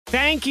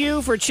Thank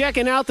you for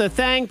checking out the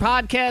Thang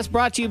podcast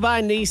brought to you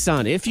by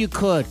Nissan. If you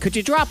could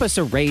you drop us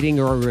a rating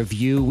or a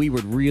review? We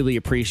would really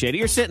appreciate it.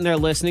 You're sitting there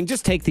listening.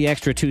 Just take the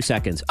extra 2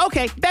 seconds.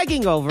 Okay,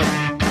 begging over.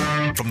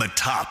 From the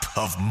top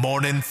of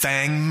Morning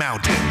Thang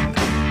Mountain,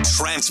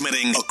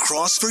 transmitting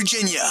across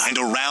Virginia and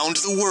around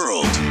the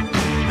world,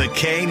 the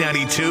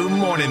K92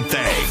 Morning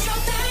Thang.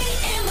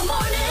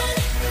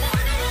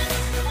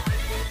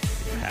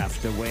 You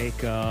have to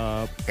wake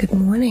up. Good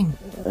morning.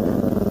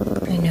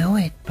 I know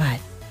it, but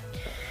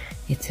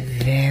it's a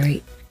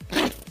very...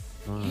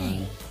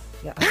 Hey,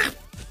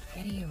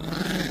 Eddie, you're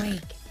already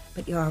awake.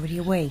 But you're already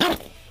awake.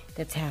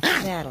 That's half the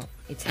battle.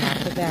 It's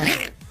half the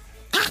battle.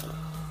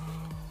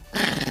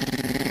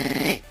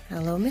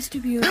 Hello,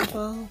 Mr.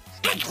 Beautiful.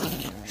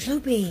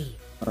 Sloopy.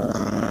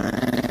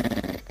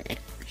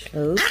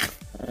 Sloop.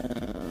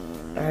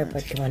 All right,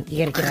 bud, come on.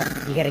 You gotta get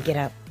up. You gotta get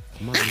up.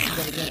 Come on. You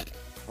gotta get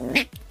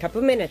up. Couple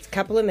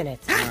of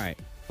minutes. All right.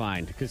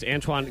 Fine, because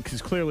Antoine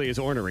clearly is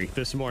ornery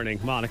this morning,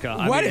 Monica.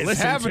 What is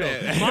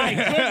happening? My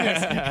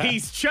goodness,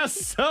 he's just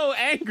so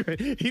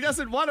angry. He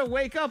doesn't want to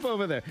wake up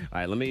over there. All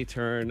right, let me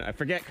turn. I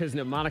forget because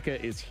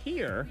Monica is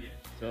here.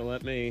 So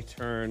let me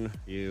turn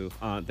you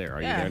on. There,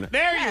 are you there?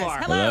 There you are.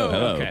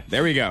 Hello. Okay.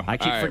 There we go. I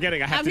keep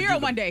forgetting I have I'm to here do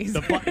on Mondays.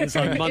 the buttons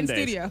on Mondays. In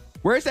studio.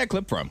 Where's that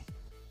clip from?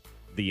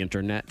 The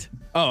internet.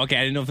 Oh, okay.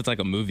 I didn't know if it's like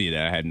a movie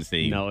that I hadn't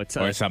seen. No, it's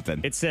or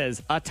something. It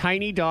says a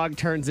tiny dog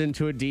turns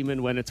into a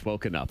demon when it's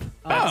woken up.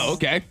 Oh,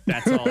 okay.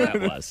 That's all that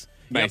was.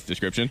 Nice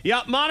description.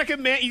 Yeah, Monica,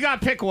 man, you got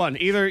to pick one.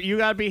 Either you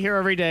got to be here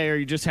every day or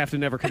you just have to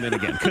never come in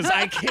again. Because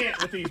I can't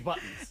with these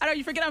buttons. I know,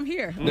 you forget I'm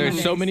here.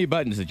 There's so many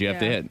buttons that you have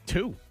to Yeah. hit.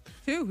 Two.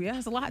 Yeah,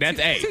 it's a lot. That's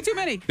too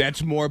many.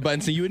 That's more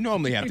buttons than you would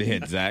normally have to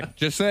hit, Zach.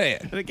 Just say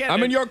it. And again,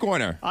 I'm in your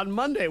corner. On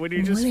Monday when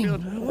you just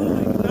Morning. feel,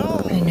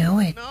 no, I know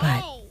it,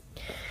 but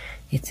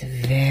it's a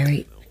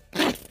very...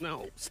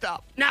 no,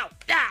 stop. No.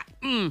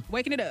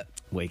 Waking it up.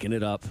 Waking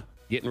it up.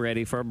 Getting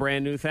ready for a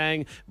brand new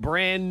thing.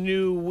 Brand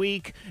new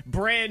week.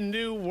 Brand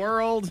new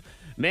world.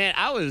 Man,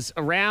 I was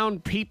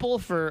around people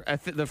for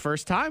the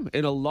first time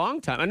in a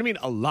long time. I mean,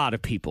 a lot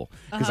of people.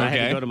 Because I had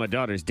to Okay. go to my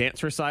daughter's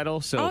dance recital.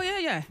 So Oh,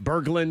 yeah.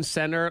 Berglund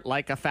Center,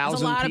 like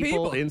 1,000 lot of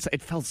people. inside.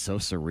 It felt so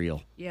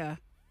surreal. Yeah.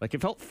 Like,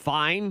 it felt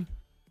fine,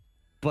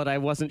 but I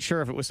wasn't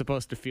sure if it was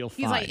supposed to feel fine.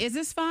 He's like, is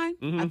this fine?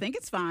 I think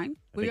it's fine.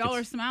 We think all are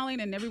it's- smiling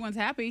and everyone's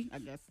happy, I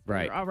guess.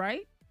 Right. We're all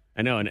right.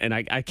 I know, and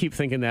I keep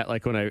thinking that,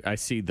 like, when I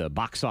see the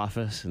box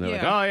office, and they're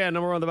like, Yeah. oh, yeah,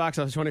 number one on the box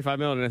office, 25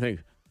 million, and I think,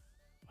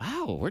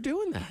 wow, we're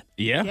doing that.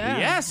 Yeah. Yeah.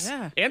 Yes.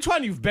 Yeah.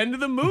 Antoine, you've been to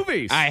the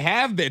movies. I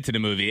have been to the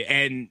movie,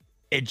 and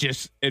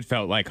it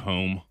felt like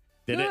home.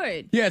 Did it?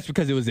 Good. Yeah, it's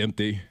because it was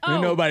empty. Oh.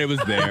 And nobody was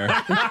there.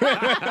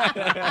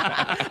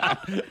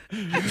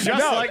 Just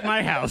like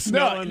my house.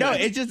 No, one there.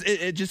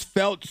 it just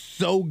felt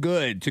so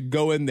good to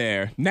go in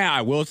there. Now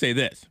I will say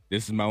this.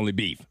 This is my only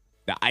beef.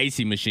 The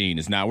icy machine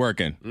is not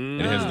working.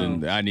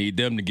 I need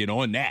them to get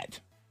on that.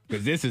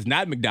 Because this is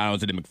not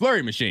McDonald's and the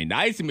McFlurry machine. The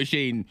icy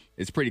machine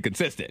is pretty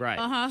consistent.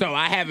 Right. So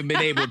I haven't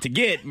been able to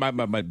get my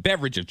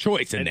beverage of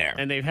choice in there.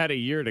 And they've had a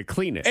year to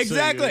clean it.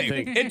 Exactly. So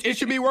you would think, It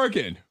should be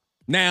working.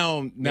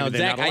 Now, they're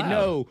Zach, not I allowed.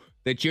 know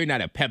that you're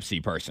not a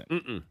Pepsi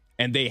person.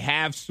 And they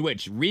have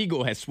switched.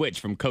 Regal has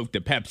switched from Coke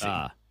to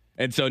Pepsi.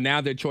 And so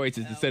now their choice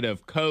is instead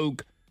of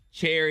Coke,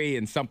 cherry,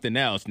 and something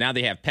else, now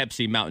they have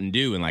Pepsi Mountain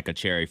Dew in like a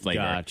cherry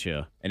flavor.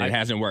 Gotcha. And it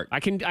hasn't worked. I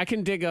can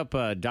dig up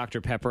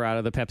Dr. Pepper out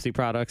of the Pepsi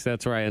products.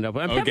 That's where I end up.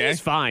 And Okay. Pepsi's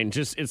fine.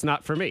 Just it's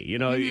not for me. You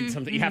know, it's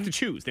something you have to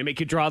choose. They make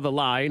you draw the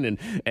line,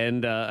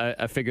 and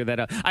I figured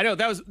that out. I know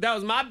that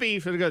was my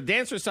beef for the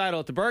dance recital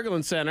at the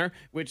Berglund Center,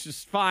 which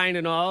is fine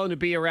and all, and to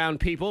be around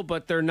people,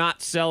 but they're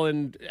not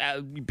selling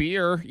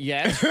beer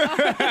yet.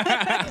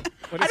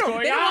 What is going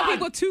They don't on? want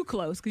people too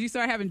close because you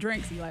start having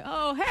drinks and you're like,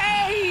 oh,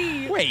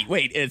 hey.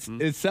 Wait,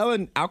 is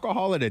selling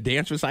alcohol at a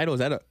dance recital, is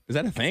that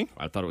a thing?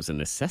 I thought it was a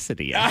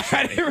necessity. I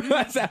didn't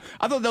realize that.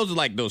 I thought those were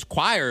like those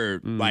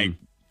choir like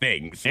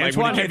things. Like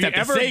Antoine, when have kids you to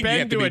ever sing, you been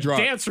have to be a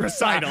drunk. dance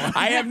recital?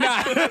 I have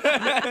not.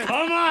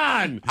 Come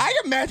on.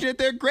 I imagine that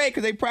they're great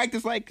because they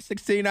practice like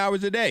 16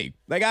 hours a day.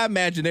 Like I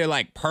imagine they're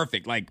like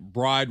perfect, like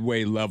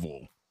Broadway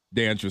level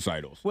dance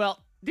recitals. Well,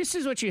 this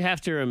is what you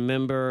have to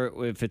remember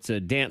if it's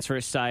a dance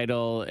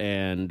recital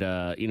and,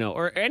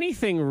 or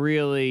anything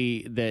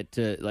really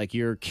that like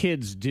your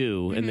kids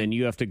do, and then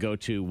you have to go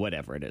to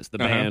whatever it is, the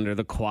band or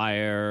the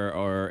choir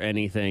or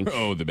anything.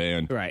 Oh, the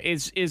band. Right.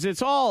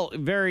 It's all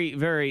very,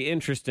 very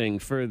interesting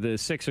for the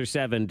 6 or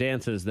 7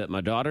 dances that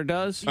my daughter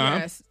does.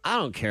 Yes. I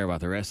don't care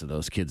about the rest of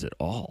those kids at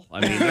all. I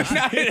mean,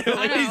 Not in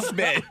the least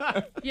bit.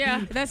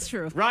 Yeah, that's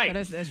true. Right.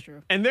 That's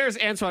true. and there's,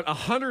 Antoine,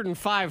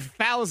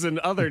 105,000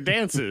 other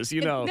dances,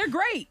 you know. They're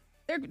great.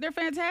 They're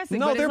fantastic.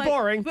 No, but it's they're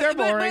boring. They're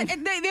boring. But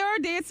there are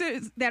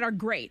dancers that are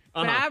great.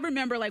 But Uh-huh. I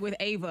remember, like with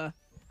Ava,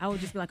 I would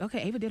just be like,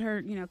 okay, Ava did her,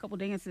 a couple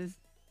dances.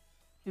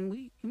 Can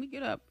we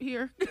get up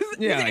here?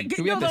 Yeah, like,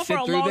 do we have to for sit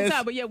a through long this?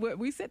 time. But yeah,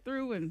 we sit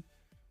through and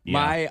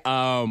My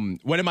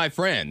one of my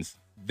friends,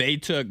 they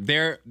took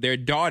their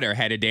daughter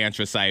had a dance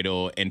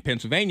recital in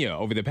Pennsylvania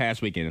over the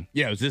past weekend.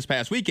 Yeah, it was this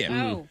past weekend.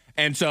 Oh.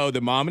 And so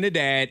the mom and the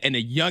dad and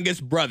the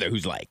youngest brother,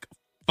 who's like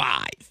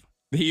 5.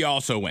 He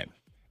also went.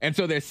 And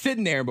so they're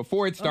sitting there, and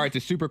before it starts,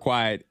 it's super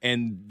quiet,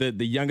 and the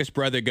youngest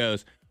brother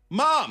goes,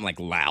 Mom, like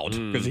loud,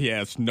 because he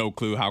has no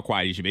clue how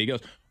quiet he should be. He goes,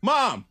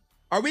 Mom,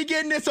 are we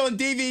getting this on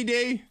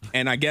DVD?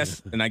 And I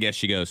guess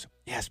she goes,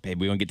 yes, babe,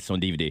 we're going to get this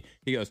on DVD.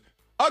 He goes,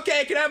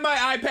 okay, can I have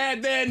my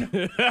iPad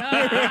then?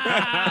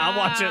 I'll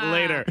watch it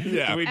later.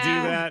 Yeah. Can we do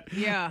that?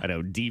 Yeah. I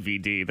know,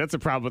 DVD. That's a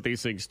problem with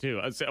these things, too.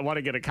 I want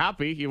to get a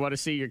copy. You want to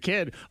see your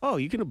kid. Oh,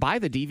 you can buy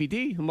the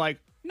DVD? I'm like,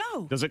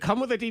 No. does it come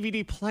with a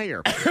DVD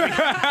player?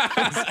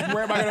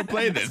 Where am I going to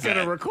play this? It's going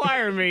to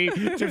require me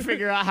to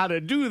figure out how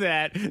to do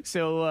that.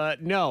 So,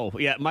 no.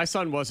 Yeah, my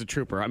son was a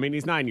trooper. I mean,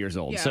 he's 9 years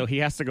old, Yeah. so he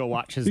has to go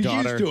watch his He's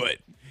daughter. used to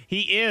it.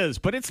 He is,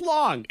 but it's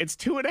long. It's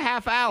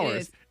 2.5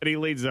 hours. is. And he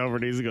leans over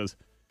and he goes,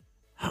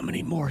 how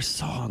many more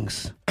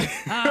songs? And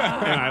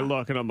I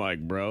look and I'm like,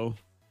 bro,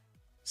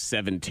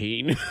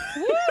 17.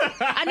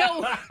 I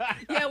know.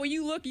 Yeah, when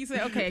you look, you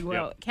say, okay,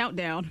 well,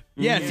 countdown.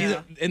 Yeah, see,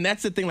 and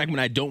that's the thing, like when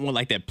I don't want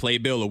like that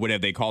playbill or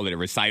whatever they call it at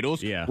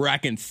recitals, Yeah. where I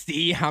can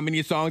see how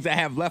many songs I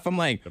have left. I'm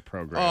like,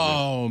 program.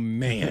 oh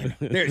man,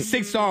 there's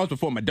 6 songs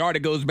before my daughter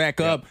goes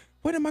back up.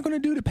 What am I going to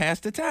do to pass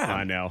the time?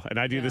 I know. And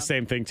I do the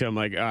same thing too. I'm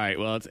like, all right,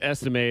 well, it's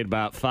estimated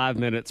about 5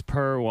 minutes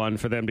per one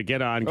for them to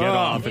get on, get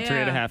off at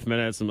Yeah. 3.5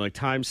 minutes. I'm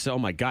like, oh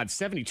my God,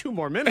 72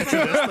 more minutes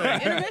of this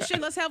thing.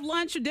 Intermission, let's have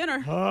lunch or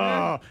dinner.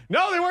 Oh,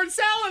 no, they weren't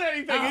selling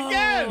anything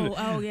again.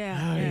 Oh,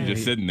 yeah. You're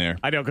just sitting there.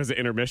 I know, because at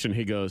intermission,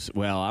 he goes,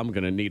 well, I'm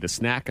going to need a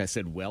snack. I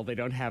said, well, they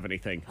don't have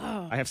anything.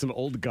 I have some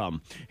old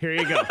gum. Here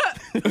you go.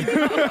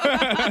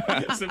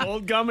 Some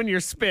old gum in your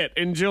spit.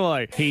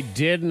 Enjoy. He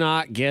did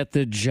not get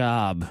the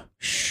job.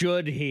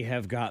 Should he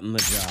have gotten the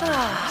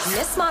job?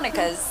 Miss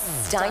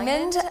Monica's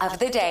Diamond of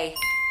the Day.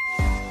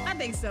 I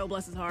think so,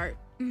 bless his heart.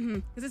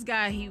 Because this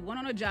guy, he went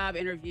on a job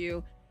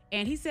interview,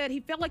 and he said he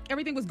felt like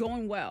everything was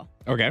going well.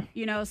 Okay.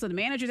 You know, so the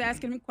manager's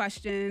asking him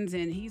questions,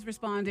 and he's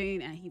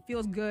responding, and he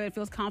feels good,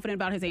 feels confident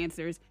about his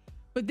answers.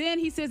 But then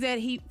he says that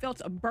he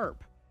felt a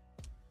burp.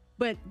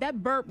 But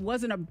that burp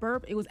wasn't a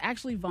burp. It was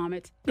actually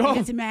vomit in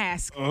his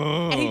mask.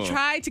 And he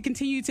tried to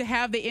continue to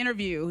have the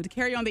interview, to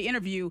carry on the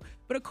interview.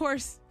 But of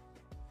course,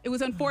 it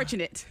was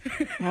unfortunate.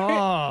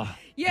 Oh,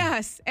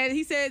 Yes. And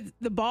he said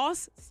the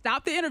boss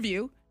stopped the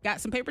interview, got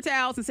some paper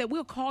towels, and said,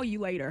 we'll call you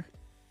later.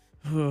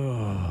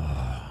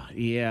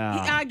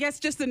 yeah. I guess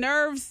just the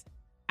nerves.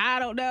 I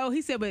don't know.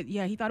 He said, but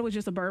yeah, he thought it was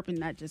just a burp and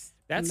not just.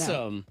 That's,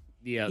 no.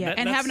 yeah. Yeah,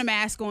 and that's, having a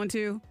mask on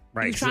too.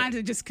 Right. He was trying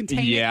to just contain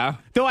it. Yeah.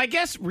 Though I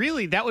guess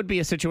really that would be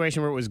a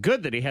situation where it was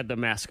good that he had the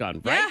mask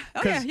on, right? Yeah.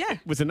 Oh, yeah, 'Cause yeah. It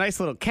was a nice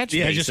little catch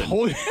Yeah, basin. just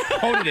holding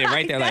it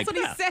right there. That's like,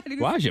 what he said. He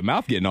was- why is your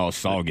mouth getting all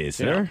soggy,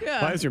 sir?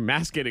 Yeah. Why is your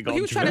mask getting all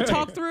He was trying to dripping?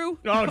 talk through.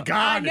 Oh,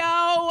 God.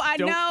 I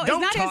Don't- know.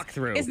 don't it's not talk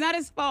through. It's not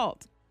his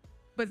fault.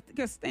 But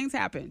because things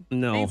happen.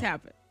 No. Things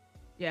happen.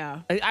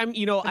 Yeah. I'm,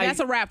 But that's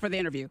a wrap for the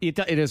interview. it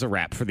is a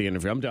wrap for the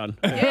interview. I'm done.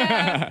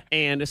 Yeah.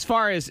 And as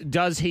far as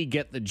does he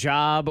get the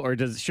job or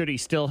should he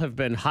still have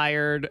been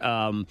hired?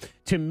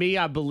 To me,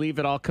 I believe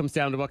it all comes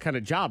down to what kind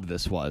of job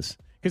this was.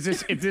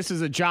 Because if this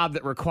is a job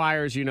that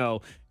requires,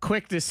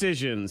 quick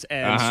decisions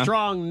and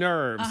strong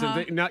nerves,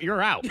 and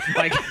you're out.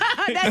 Like,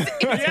 That's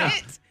Yeah.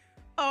 it.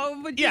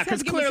 Oh, but yeah, just have because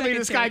to give him a clearly second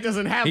this guy chance.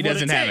 doesn't have He what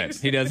doesn't it have takes.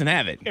 it. He doesn't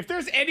have it. If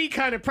there's any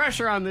kind of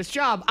pressure on this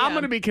job, I'm Yeah.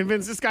 going to be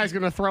convinced this guy's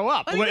going to throw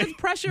up. I think there's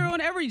pressure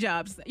on every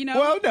job.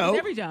 Well, no.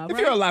 Every job. If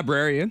right? you're a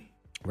librarian,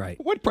 Right.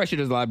 what pressure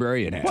does a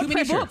librarian have? Too many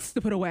pressure? books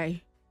to put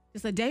away.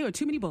 Just a day or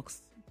too many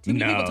books. Too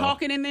many No. people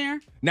talking in there.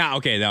 Nah,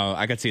 okay, no,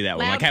 I could see that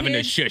one. Loud Like having to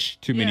kids. shush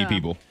too many Yeah.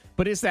 people.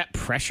 But is that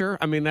pressure?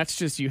 I mean, that's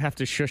just you have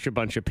to shush a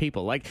bunch of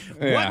people. Like,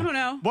 Yeah. I don't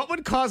know. what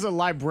would cause a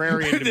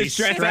librarian to be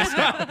Stressed stressed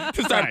out?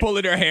 to start Right.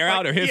 pulling their hair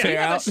out or his yeah. hair You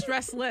have a out.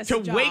 stressless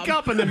To job. wake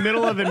up in the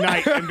middle of the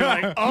night and be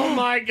like, oh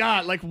my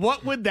God, like,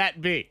 what would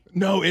that be?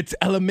 No, it's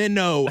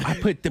Elemento. I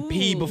put the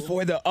P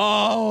before the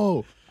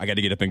O. I got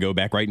to get up and go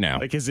back right now.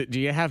 Like, do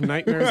you have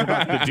nightmares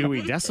about the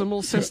Dewey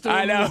Decimal System?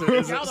 I know.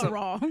 Is it Y'all some- are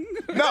wrong.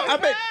 No, I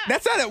mean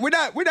that's not it.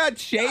 We're not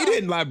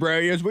shading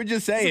librarians. We're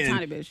just saying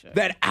tiny bit shade.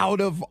 that out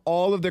of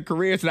all of the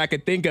careers that I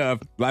could think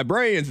of,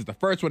 librarians is the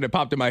first one that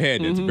popped in my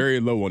head. It's very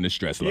low on the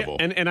stress Yeah, level.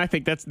 and I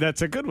think that's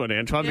a good one,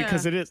 Antoine, Yeah.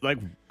 because it is like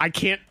I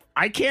can't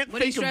What are you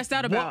think of stressed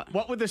out about?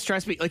 What would the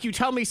stress be? Like, you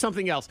tell me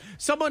something else.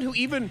 Someone who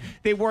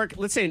they work,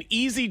 let's say an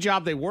easy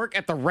job, they work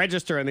at the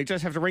register and they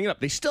just have to ring it up.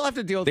 They still have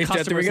to deal with They still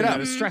have to customers ring it and up.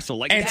 that is stressful.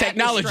 Like, and that is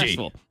technology.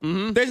 stressful.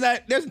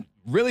 There's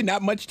really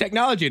not much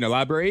technology in a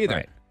library either.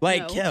 Right.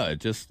 Like, No. yeah,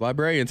 just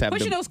librarians have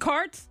Pushing to. those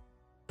carts.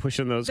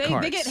 Pushing those They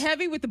carts. get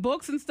heavy with the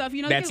books and stuff.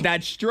 You know, That's they get-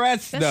 not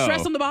stress, That's though.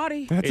 stress on the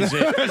body. Is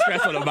it?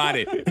 stress on the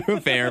body.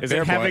 Fair. Is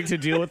fair it having point. to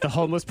deal with the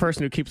homeless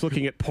person who keeps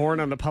looking at porn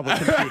on the public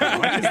computer?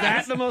 Like, is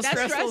that the most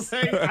That's stressful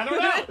stress? thing?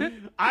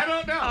 I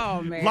don't know.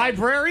 Oh, man.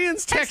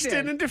 Librarians, text Text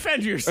in in. and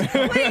defend yourself.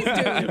 Please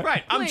do.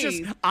 Right.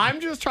 Please. I'm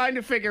just trying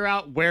to figure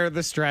out where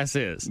the stress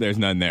is, There's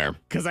none there.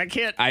 because I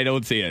can't I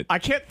don't see it.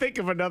 think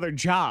of another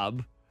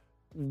job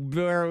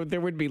where there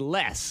would be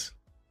less.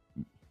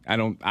 I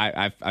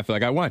feel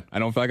like I won. I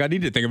don't feel like I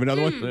need to think of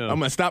another one. I'm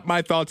gonna stop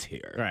my thoughts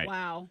here. Right.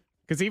 Wow.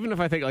 Because even if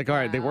I think like, all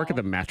right, they work at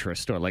the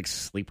mattress store, like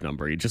Sleep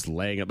Number, you're just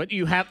laying it, but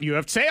you have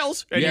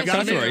sales, and Yeah, you got to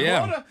customer,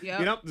 yeah. Yep.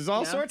 You know, there's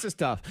all Yep. sorts of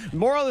stuff.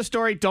 Moral of the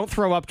story: don't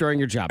throw up during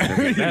your job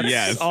interview. That's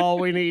Yes. all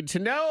we need to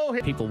know.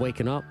 People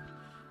waking up.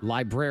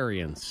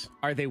 Librarians,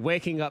 are they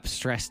waking up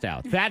stressed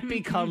out? That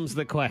becomes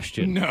the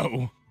question.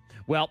 No.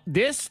 Well,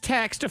 this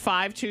text to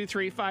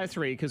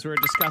 52353, because we're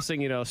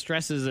discussing,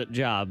 stresses at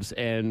jobs,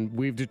 and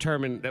we've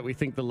determined that we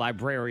think the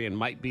librarian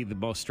might be the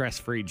most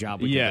stress-free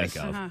job we can Yes.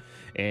 think of.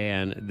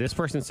 And this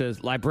person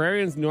says,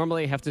 librarians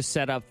normally have to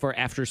set up for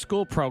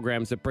after-school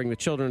programs that bring the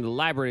children to the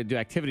library to do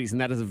activities,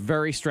 and that is a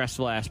very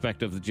stressful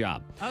aspect of the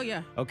job. Oh,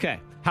 yeah. Okay.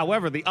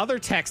 However, the other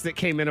text that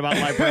came in about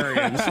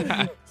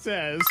librarians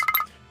says,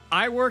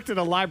 I worked at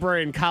a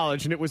library in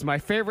college, and it was my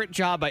favorite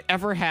job I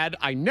ever had.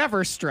 I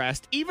never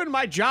stressed. Even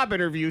my job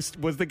interviews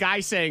was the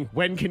guy saying,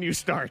 when can you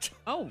start?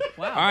 Oh,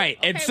 wow. All right.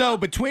 And Okay, so well,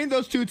 between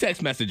those two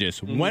text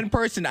messages, one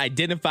person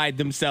identified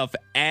themselves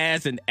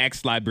as an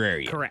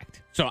ex-librarian.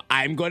 Correct. So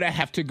I'm going to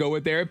have to go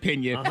with their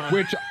opinion,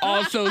 which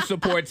also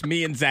supports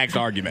me and Zach's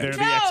argument. They're the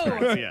No!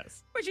 experts,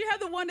 yes. But you have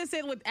the one that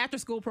said with after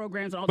school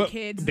programs and all the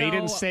kids. They though.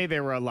 didn't say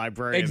they were a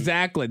librarian.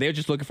 Exactly. They're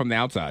just looking from the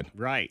outside.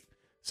 Right.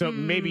 So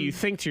maybe you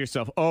think to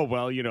yourself, oh,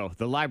 well,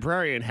 the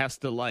librarian has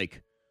to,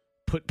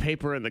 put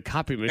paper in the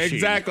copy machine.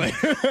 Exactly.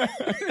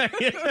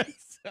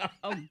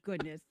 Oh,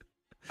 goodness.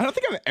 I don't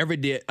think I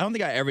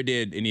ever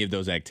did any of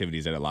those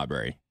activities at a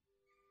library.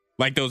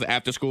 Like those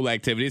after school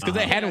activities. Because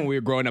they had them when we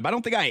were growing up. I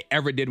don't think I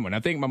ever did one. I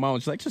think my mom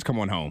was like, just come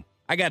on home.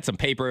 I got some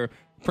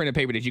printed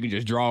paper that you can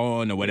just draw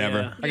on or whatever.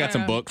 Yeah. I got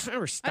some Yeah. books. I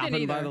remember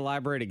stopping by either. the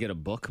library to get a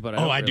book, but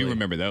I do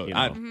remember those.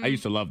 I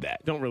used to love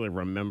that. don't really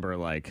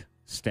remember,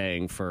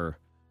 staying for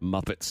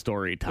Muppet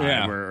Story Time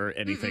Yeah. or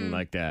anything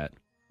like that.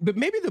 But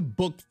maybe the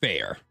book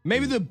fair.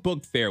 Maybe the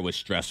book fair was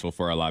stressful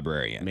for a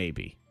librarian.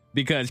 Maybe.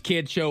 Because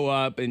kids show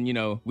up and,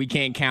 we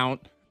can't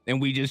count. And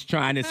we just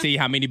trying to see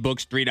how many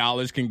books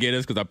 $3 can get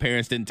us because our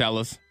parents didn't tell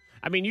us.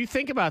 I mean, you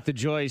think about the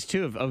joys,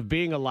 too, of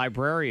being a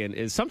librarian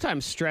is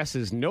sometimes stress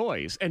is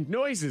noise, and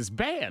noise is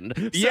banned.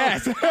 So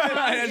Yes,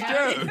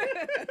 that's true.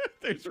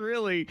 there's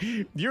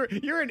really, you're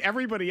in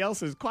everybody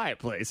else's quiet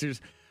place.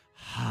 There's,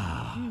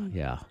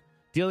 yeah.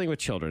 Dealing with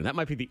children, that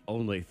might be the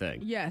only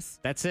thing. Yes.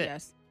 That's it.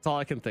 Yes. That's all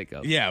I can think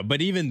of. Yeah,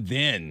 but even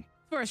then,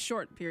 For a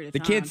short period of the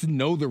time. kids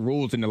know the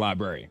rules in the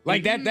library.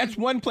 Like that's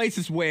one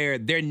places where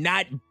they're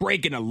not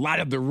breaking a lot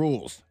of the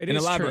rules It in the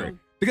is library. true.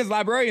 Because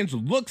librarians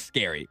look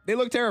scary. They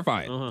look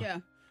terrifying. Yeah.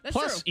 That's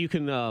Plus, true. you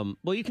can,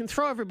 you can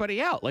throw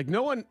everybody out. Like,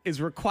 no one is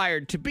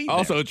required to be there.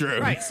 Also true.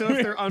 Right, so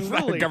if they're It's not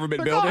a unruly,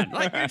 government they're building. gone.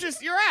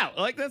 Like, you're out.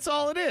 Like, that's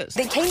all it is.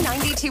 The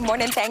K92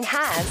 Morning Thing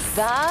has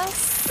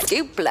the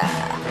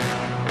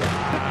dupla.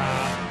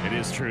 It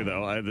is true,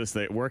 though. This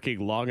working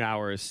long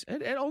hours,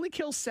 it only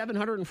kills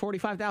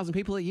 745,000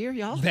 people a year,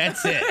 y'all.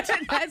 That's it.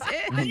 That's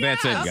it.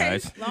 That's it, Okay.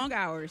 guys. Long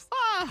hours.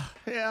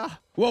 Yeah.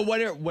 Well, what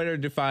are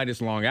defined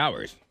as long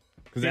hours?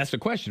 Because that's the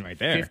question right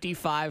there.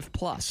 55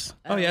 plus.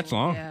 Oh, yeah, that's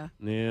long. Yeah.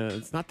 Yeah,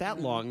 it's not that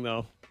long,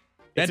 though.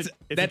 That's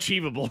It's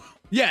achievable.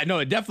 Yeah, no,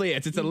 it definitely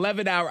is. It's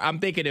 11-hour. I'm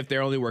thinking if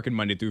they're only working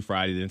Monday through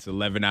Friday, then it's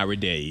 11-hour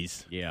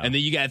days. Yeah. And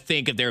then you got to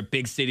think if they're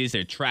big cities,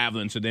 they're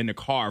traveling, so they're in the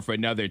car for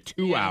another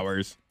 2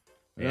 hours.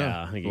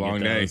 Yeah, I think you long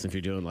get day. those if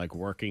you're doing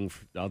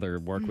other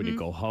work when you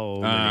go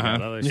home. And you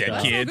got other Yeah,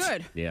 stuff. kids. So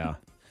good. Yeah.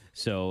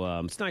 So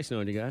it's nice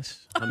knowing you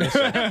guys. I miss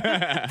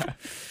it.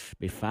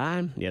 Be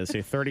fine. Yeah, they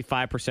say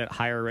 35%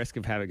 higher risk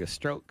of having a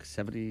stroke,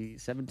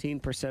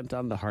 17%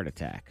 on the heart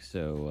attack.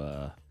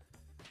 So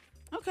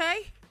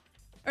Okay.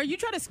 Are you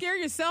trying to scare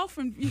yourself?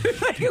 From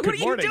what good are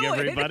you morning, doing?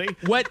 everybody.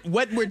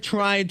 What we're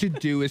trying to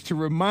do is to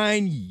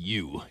remind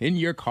you in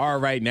your car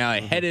right now,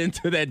 head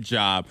into that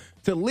job,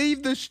 to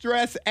leave the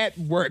stress at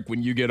work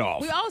when you get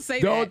off. We all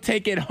say Don't that.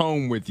 take it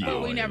home with you.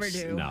 Oh, we never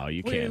do. No,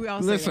 you We can't.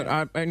 all say Listen,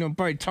 that. I know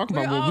nobody talking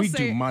We about what all we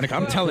say- do, Monica.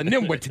 I'm telling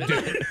them what to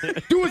do.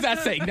 Do as I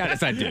say, not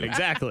as I do.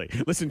 Exactly.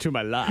 Listen to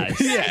my lies.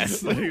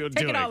 Yes. What are you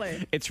Take it doing? all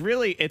in.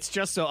 It's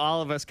just so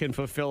all of us can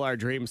fulfill our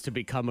dreams to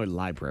become a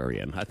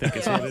librarian. I think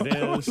it's what it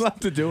I would is. love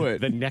to do it.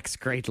 The next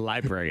great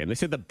librarian. They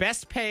said the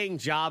best paying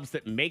jobs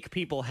that make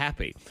people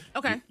happy.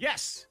 Okay.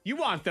 Yes. You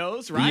want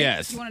those, right?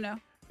 Yes. You want to know?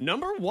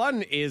 Number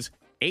one is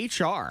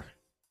HR.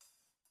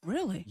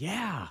 Really?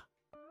 Yeah.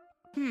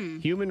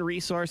 Human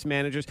resource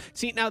managers.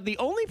 See, now the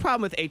only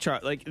problem with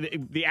HR, like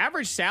the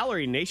average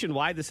salary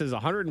nationwide, this is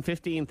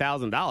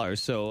 $115,000.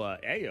 So,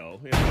 ayo.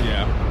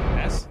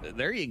 Yeah.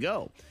 There you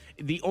go.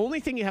 The only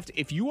thing you have to,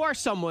 if you are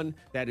someone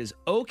that is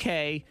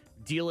okay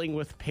dealing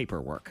with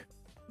paperwork,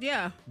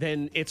 Yeah.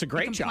 then it's a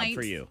great job for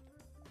complaints. you.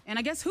 And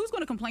I guess who's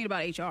going to complain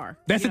about HR?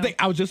 That's You the know? thing.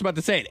 I was just about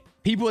to say it.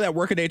 People that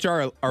work at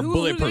HR are Who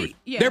bulletproof. they-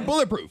 yeah. They're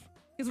bulletproof.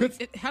 'Cause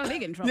how do they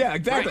get in trouble? Yeah,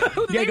 exactly. Right?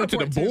 Who do You they gotta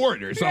go to the report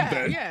board or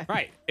something. Yeah.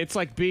 Right. It's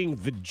like being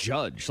the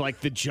judge. Like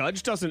the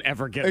judge doesn't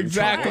ever get in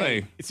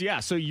Exactly.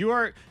 trouble. So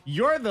you're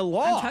the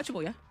law.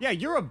 Untouchable, yeah. Yeah,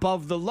 you're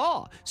above the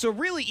law. So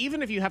really,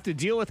 even if you have to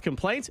deal with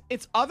complaints,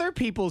 it's other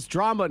people's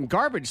drama and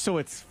garbage, so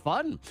it's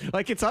fun.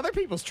 Like it's other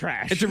people's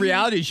trash. It's a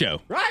reality show.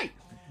 right.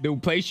 They'll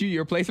place you,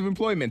 your place of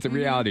employment's a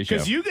reality show.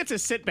 Because you get to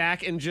sit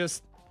back and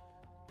just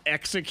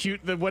execute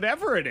the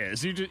whatever it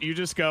is. You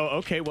just go,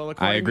 okay, well,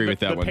 according agree to with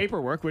that the one.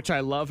 paperwork, which I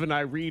love and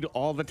I read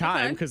all the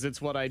time Okay. because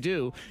it's what I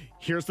do.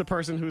 Here's the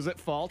person who's at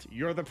fault.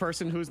 You're the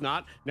person who's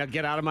not. Now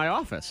get out of my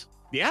office.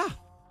 Yeah.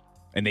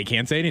 And they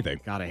can't say anything.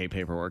 God, I hate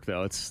paperwork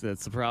though. That's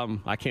the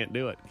problem. I can't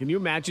do it. Can you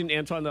imagine,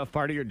 Antoine, that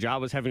part of your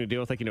job was having to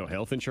deal with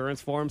health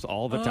insurance forms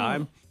all the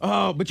time?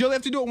 Oh, but you'll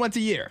have to do it once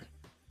a year.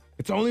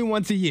 It's only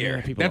once a year.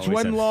 Yeah, people That's always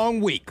one have-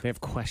 long week. They have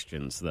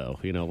questions though.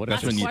 What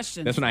That's if when it's you-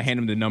 questions. That's when I hand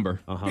them the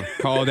number.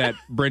 Call that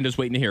Brenda's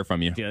waiting to hear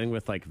from you. dealing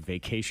with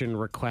vacation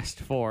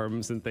request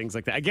forms and things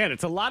like that? Again,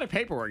 it's a lot of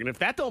paperwork, and if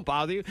that don't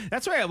bother you,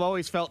 that's why I've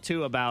always felt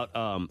too about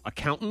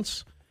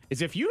accountants.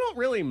 Is if you don't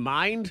really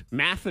mind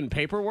math and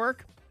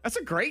paperwork, that's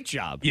a great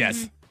job.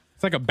 Yes.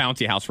 It's like a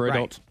bouncy house for Right.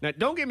 adults. Now,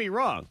 don't get me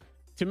wrong.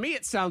 To me,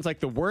 it sounds like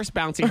the worst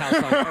bouncy house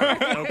on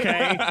earth,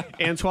 okay?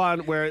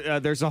 Antoine,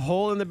 where there's a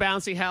hole in the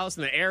bouncy house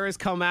and the air has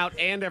come out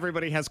and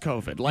everybody has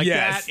COVID.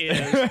 Yes.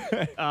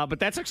 That is. But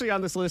that's actually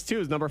on this list, too,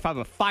 is number 5,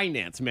 a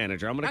finance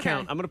manager. I'm going to Okay.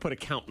 I'm going to put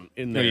accountant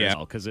in there Oh, yeah. as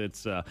well because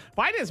it's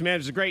finance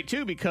manager is great,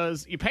 too,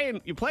 because you're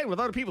playing with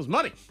other people's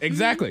money.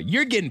 Exactly.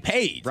 You're getting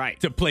paid Right.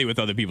 to play with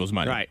other people's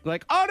money. Right.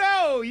 Like, oh,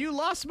 no, you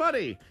lost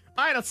money.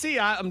 All right, I'll see you.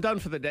 I'm done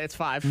for the day. It's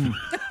 5.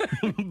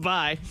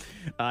 Bye.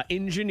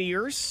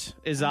 Engineers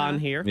is on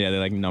here. Yeah, they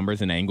like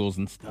numbers and angles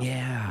and stuff.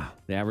 Yeah.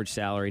 The average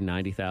salary,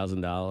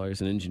 $90,000,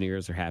 and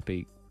engineers are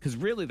happy because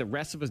really the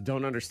rest of us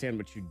don't understand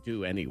what you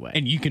do anyway.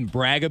 And you can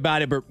brag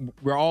about it, but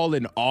we're all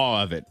in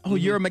awe of it. Oh,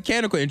 you're a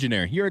mechanical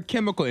engineer. You're a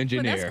chemical But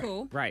engineer. that's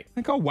cool. Right.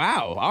 Like, oh,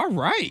 wow. All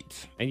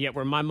right. And yet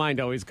where my mind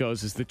always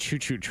goes is the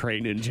choo-choo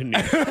train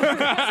engineer.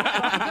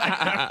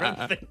 I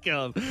never think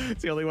of.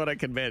 It's the only one I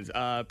can manage.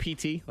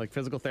 PT, like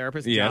physical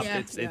therapist. Yes.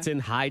 job. Yeah, It's in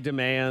high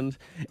demand,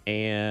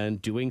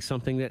 and doing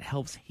something that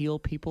helps heal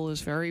people is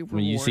very rewarding.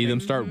 When you see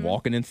them start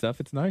walking and stuff,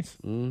 it's nice.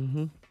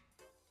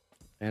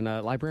 And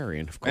a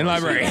librarian, of course. And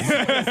librarian.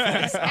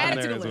 Add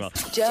it to there the as well.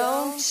 list.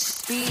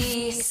 Don't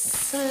be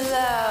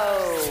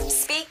slow.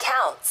 Speed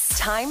counts.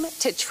 Time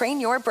to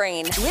train your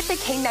brain with the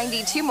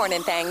K92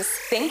 Morning Thangs.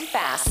 Think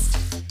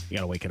fast. You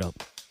gotta wake it up.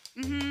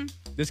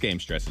 This game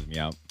stresses me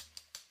out.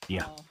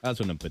 Yeah. I just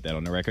want to put that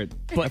on the record.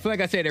 I feel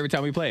like I say it every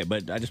time we play it,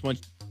 but I just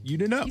want you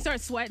to know. You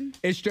start sweating.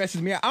 It stresses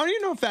me out. I don't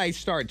even know if I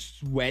start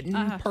sweating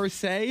per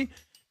se.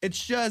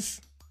 It's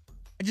just,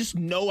 I just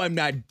know I'm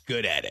not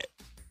good at it.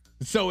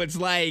 So it's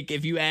like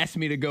if you ask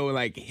me to go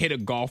and hit a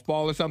golf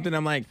ball or something,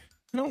 I'm like,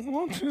 I don't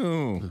want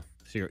to.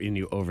 So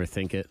you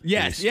overthink it.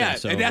 Yes, and you yeah.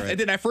 stress And over it.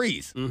 then I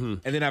freeze. And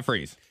then I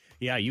freeze.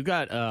 Yeah, you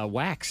got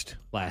waxed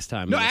last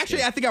time. No, in this actually,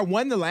 game. I think I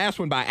won the last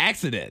one by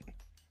accident.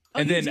 Oh,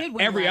 And you then did win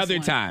the every last other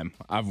one. time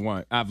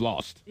I've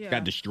lost. Yeah.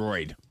 Got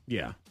destroyed.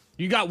 Yeah.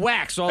 You got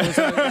waxed all this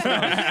time. That's what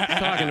I was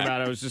talking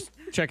about. I was just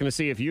checking to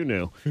see if you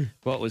knew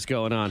what was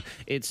going on.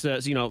 It's,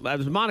 as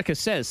Monica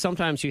says,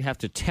 sometimes you have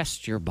to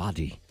test your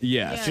body.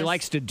 Yes. She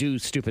likes to do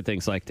stupid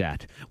things like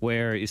that,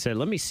 where you say,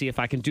 let me see if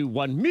I can do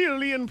 1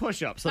 million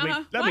push-ups. Let Why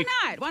me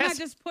not? Why not test-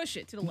 just push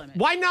it to the limit?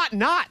 Why not?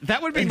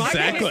 That would be my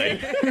Exactly.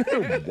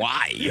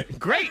 Why?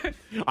 Great.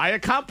 I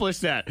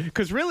accomplished that.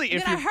 Because really,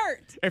 if Then I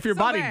hurt if your so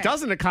body bad.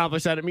 doesn't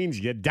accomplish that, it means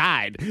you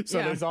died. So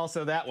Yeah. there's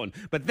also that one.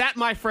 But that,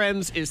 my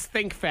friends, is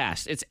Think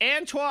Fast. It's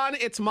Antoine,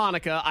 it's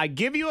Monica. I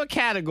give you a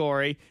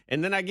category,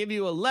 and then I give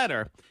you a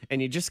letter,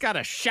 and you just got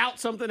to shout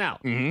something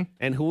out. Mm-hmm.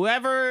 And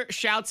whoever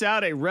shouts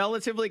out a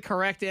relatively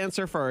correct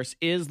answer first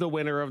is the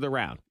winner of the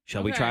round.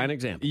 Shall we Okay. try an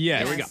example?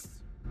 Yes. Here we go.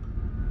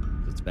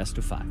 It's best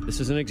of 5. This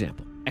is an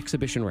example.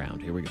 Exhibition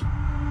round. Here we go.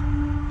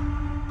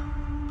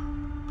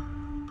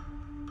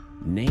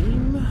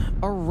 Name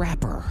a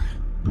rapper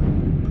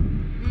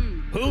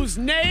whose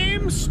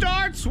name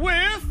starts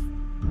with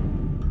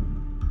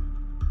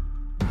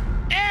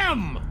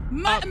M.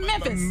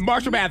 Memphis.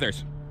 Marshall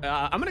Mathers.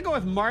 I'm going to go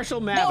with Marshall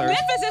No, Mathers.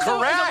 Memphis is a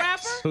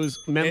rapper. Who's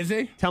Is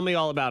he? Tell me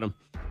all about him.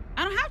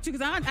 I don't have to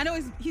because I know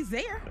he's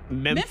there.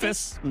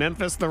 Memphis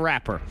the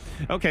rapper.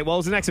 Okay, well,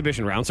 it's an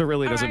exhibition round, so it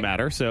really All doesn't right.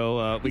 matter.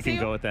 So we You can see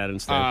go him? with that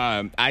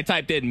instead. I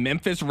typed in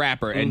Memphis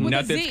rapper and With a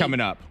nothing's Z. coming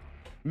up.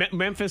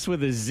 Memphis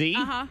with a Z.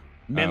 Uh-huh.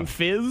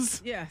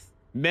 Memphis. Yes.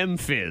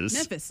 Memphis.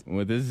 Memphis.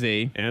 With a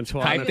Z.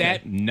 Antoine. Type okay.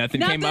 that.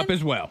 Nothing came up Nothing?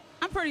 as well.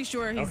 I'm pretty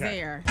sure he's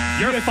there.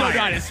 You're fired.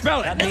 Got to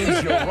spell it.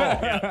 means you're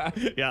wrong.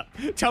 Yeah.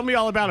 Tell me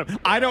all about him.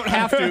 I don't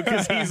have to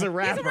because he's a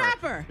rapper.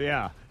 rapper.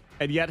 Yeah.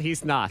 And yet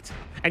he's not.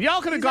 And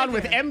y'all could have He's gone right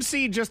with there.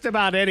 MC just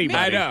about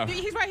anybody. I know.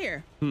 He's right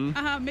here.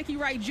 Mickey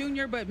Wright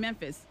Jr., but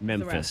Memphis. is the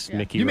Memphis. rapper. Yeah.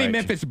 Mickey You mean Wright.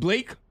 Memphis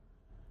Bleak?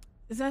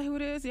 Is that who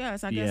it is?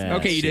 Yes, I guess. Yes, so.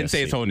 Okay, you didn't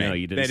say his whole name. No,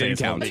 you didn't That say didn't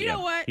his whole count. name. But you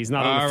know what? He's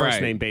not on the All first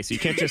right. name basis. You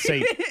can't just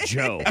say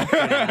Joe.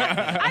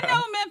 I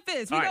know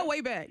Memphis. We All go right.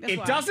 way back. That's It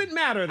why. doesn't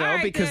matter, though, All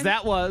right, because then.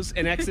 that was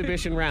an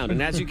exhibition round.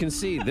 And as you can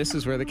see, this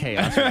is where the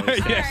chaos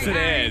really starts. Yes, All right,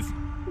 it all is.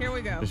 right. Here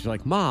we go. It's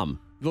like, Mom,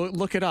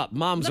 look it up.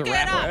 Mom's Look a it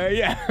rapper. up.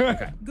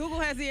 Yeah. Google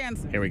has the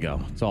answer. Here we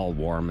go. It's all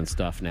warm and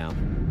stuff now.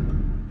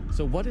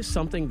 So, what is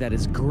something that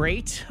is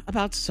great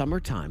about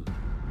summertime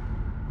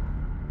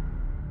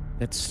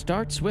that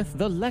starts with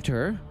the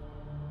letter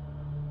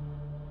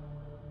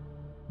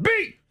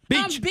B?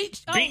 Beach.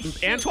 Beach. Oh, Beach.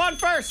 shoot. Antoine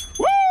first.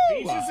 Woo!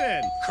 Beach is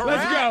in.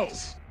 Let's go.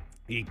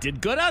 He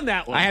did good on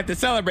that one. I have to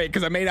celebrate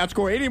because I may not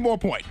score any more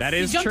points. That You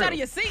is jumped true. out of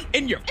your seat.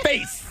 In your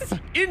face.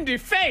 In the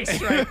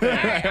face right there.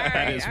 All right,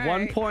 That is all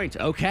 1 right. point.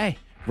 Okay.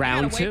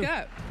 Round gotta 2. wake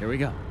up. Here we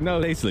go. No,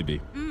 they sleepy.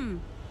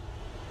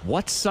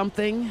 What's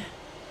something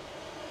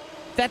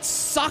that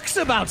sucks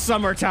about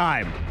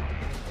summertime?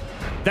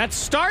 That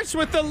starts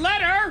with the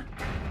letter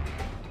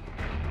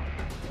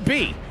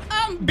B.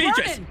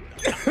 Beaches.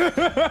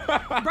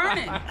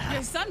 Burning.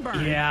 Your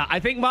sunburn. Yeah, I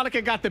think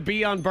Monica got the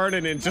B on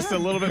burning in just a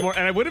little bit more,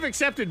 and I would have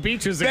accepted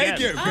beaches again.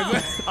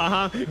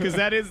 Thank you. Because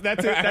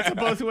that's a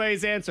both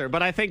ways answer.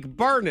 But I think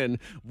burning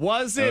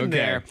was in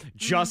there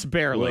just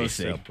barely. We'll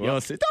see. So, We'll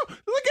see. Don't,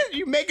 look at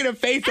you making a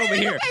face I over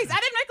didn't here. make a face. I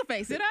didn't make a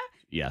face, did I?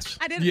 yes.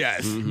 I didn't.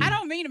 Yes. I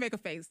don't mean to make a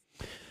face.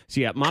 So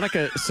yeah,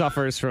 Monica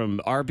suffers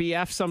from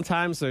RBF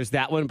sometimes. There's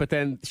that one, but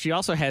then she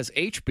also has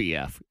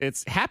HBF.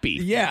 It's happy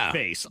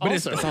face. But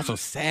also. it's also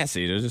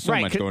sassy. There's just so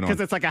much going on.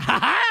 Because it's like a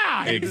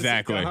ha-ha.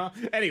 Exactly.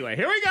 Anyway,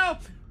 here we go.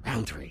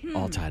 Round 3,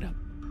 all tied up.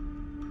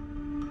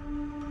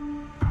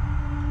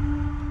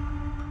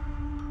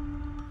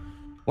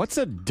 What's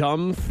a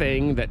dumb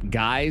thing that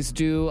guys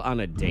do on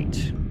a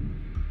date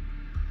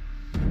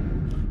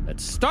that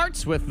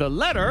starts with the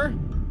letter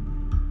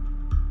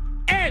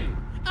N?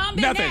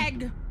 They Nothing.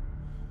 nag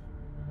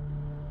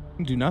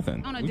Do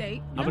nothing. on a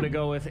date. I'm going to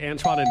go with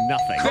Antoine and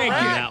nothing Thank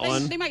on you. that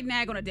one. They might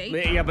nag on a date.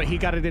 Yeah, but he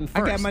got it in I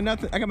first.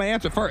 got my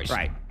answer first.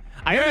 Right.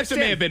 I Your answer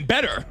may have been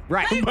better.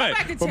 Right. Let me go But,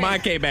 back to but mine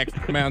tape. came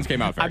back. Mine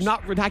came out first. I'm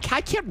not. I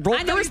can't roll.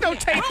 I know There is you no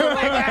can't. tape. Oh,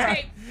 my God,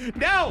 tape.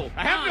 No,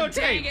 I have no Oh,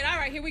 dang tape. it. All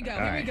right, here we go.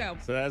 Here we go.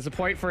 So that's a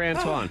point for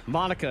Antoine.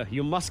 Monica,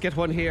 you must get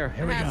one here.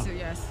 Here we Has go. to,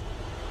 yes.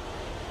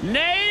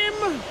 Name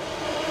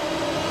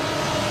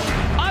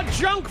a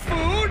junk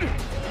food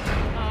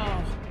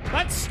Oh.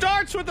 that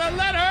starts with the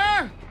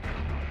letter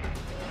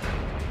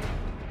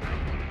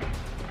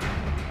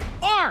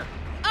R.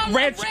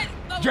 Ranch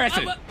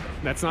dressing.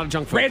 That's not a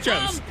junk food.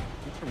 Ranchos.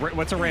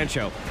 What's a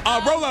rancho?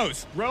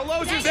 Rolos.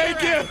 Rolos is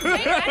Thank you. I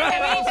didn't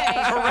have anything.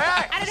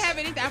 I didn't have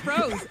anything. I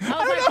froze. I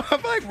don't know.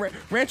 I feel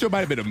like Rancho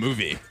might have been a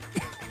movie. I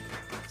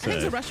think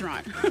it's a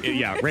restaurant.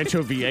 Yeah,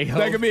 Rancho Viejo.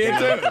 That could be it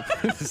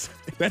too.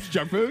 That's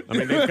junk food. I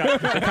mean, they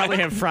probably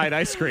have fried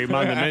ice cream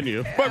on the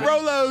menu. But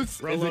Rolos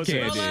Rolos is a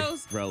candy.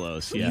 Rolos.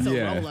 Rolos, Who yeah. eats a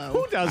Yeah. Rolo?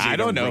 Who does I eat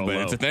don't a know, but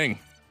Rolo? it's a thing.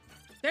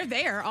 They're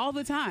there all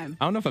the time.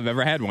 I don't know if I've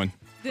ever had one.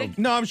 They-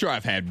 No, I'm sure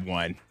I've had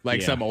one.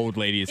 Like Yeah. some old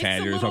lady has It's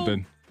had a it or little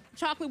something.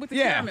 chocolate with the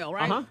Yeah. caramel,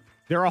 right? Uh-huh.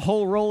 They're a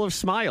whole roll of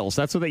smiles.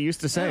 That's what they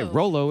used to say. Oh,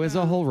 Rolo is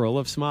a whole roll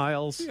of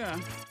smiles. Yeah.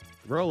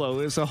 Rolo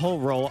is a whole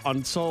roll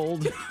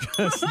unsold.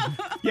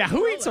 Yeah,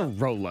 who eats a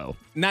Rolo?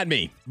 Not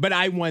me, but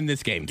I won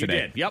this game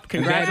today. did. Yep, That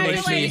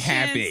makes me Congratulations.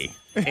 happy.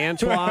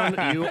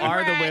 Antoine, you are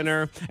the Congrats.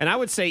 winner. And I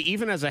would say,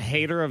 even as a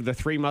hater of the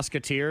Three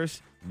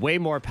Musketeers, way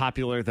more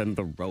popular than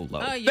the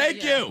Rolo. Oh, yeah,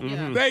 Thank yeah, you.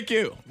 yeah. Thank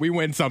you. We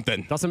win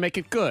something. Doesn't make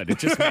it good. It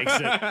just makes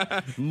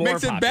it more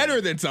Makes it popular.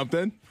 better than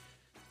something.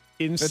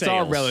 In It's sales.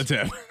 all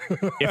relative.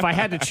 If I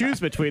had to choose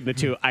between the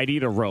two, I'd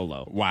eat a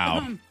Rolo.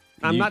 Wow.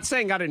 I'm not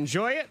saying I'd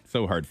enjoy it,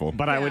 So hurtful.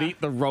 but I would Yeah. eat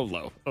the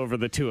Rolo over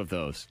the two of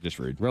those. Just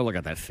rude. Rolo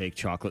got that fake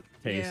chocolate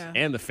taste Yeah.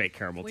 and the fake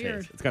caramel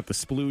Weird. taste. It's got the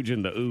splooge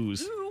and the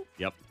ooze. Ooh.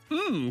 Yep.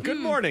 Good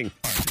morning.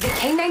 The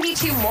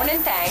K92 Morning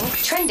Thang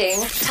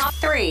trending top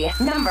 3.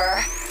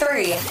 Number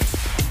 3.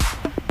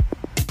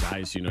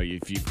 Guys, you know,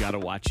 you've got to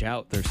watch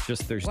out.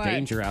 There's What?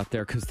 danger out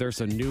there because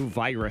there's a new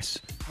virus.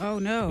 Oh,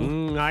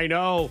 no. I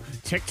know.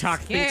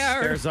 TikTok thinks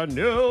Scared. there's a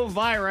new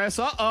virus.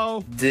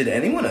 Uh-oh. Did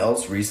anyone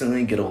else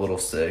recently get a little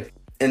sick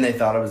and they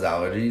thought it was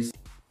allergies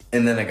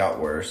and then it got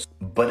worse?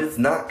 But it's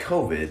not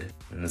COVID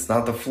and it's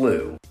not the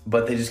flu,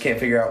 but they just can't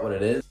figure out what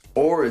it is?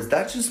 Or is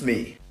that just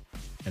me?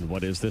 And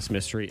what is this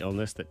mystery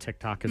illness that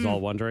TikTok is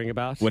all wondering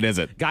about? What is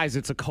it? Guys,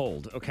 it's a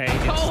cold, okay?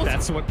 Cold.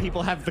 That's what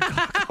people have the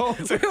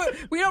cold.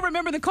 We don't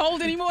remember the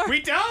cold anymore. We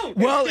don't.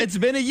 Well, it's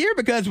been a year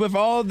because with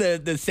all the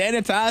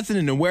sanitizing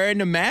and the wearing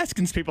the mask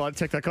and People on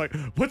TikTok are like,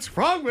 what's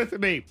wrong with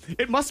me?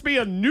 It must be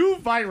a new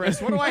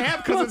virus. What do I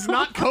have? Because it's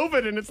not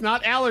COVID and it's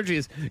not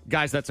allergies.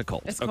 Guys, that's a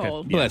cold. It's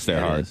cold. Bless their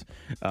it hearts.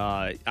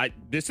 is.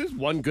 This is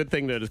one good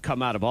thing that has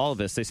come out of all of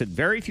this. They said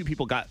very few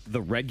people got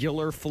the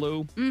regular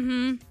flu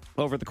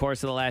over the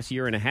course of the last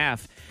year and a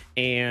half.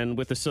 And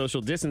with the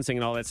social distancing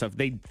and all that stuff,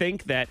 they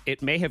think that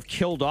it may have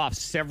killed off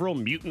several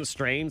mutant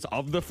strains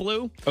of the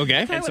flu.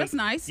 Okay. Okay, well, that's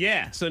nice.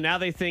 Yeah, so now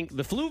they think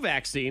the flu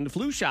vaccine, the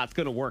flu shot's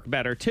going to work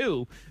better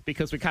too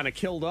because we kind of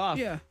killed off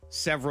Yeah.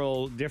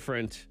 several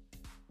different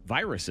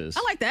viruses.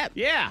 I like that.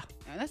 Yeah,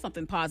 Yeah, that's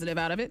something positive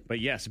out of it. but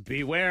yes,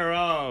 beware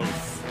of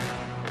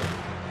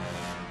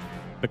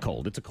the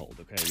cold. It's a cold,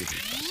 okay?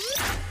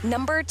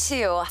 Number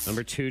 2.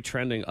 Number 2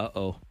 trending.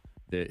 Uh-oh.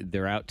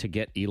 They're out to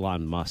get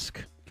Elon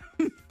Musk.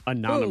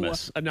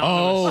 Anonymous.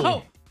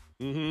 Anonymous.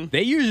 Oh,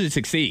 They usually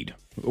succeed.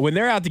 When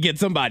they're out to get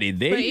somebody,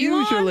 they But Elon?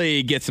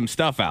 usually get some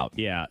stuff out.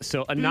 Yeah,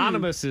 so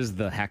Anonymous is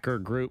the hacker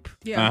group.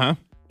 yeah. Uh-huh.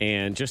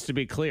 And just to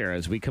be clear,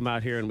 as we come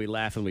out here and we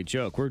laugh and we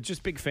joke, we're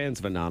just big fans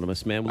of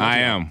Anonymous, man. We love I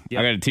y'all. am. Yep.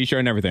 I got a T-shirt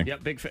and everything.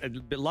 Yep,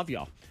 love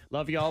y'all.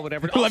 Love y'all,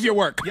 whatever. Love your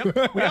work.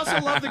 Yep. We also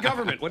love the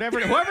government.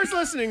 Whoever's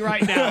listening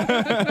right now,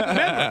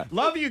 remember,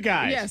 love you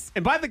guys. Yes.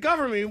 And by the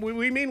government,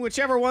 we mean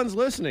whichever one's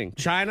listening.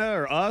 China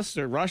or us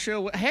or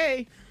Russia.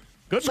 Hey,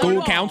 good School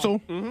luck. council,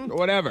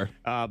 whatever.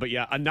 But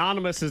yeah,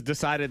 Anonymous has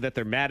decided that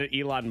they're mad at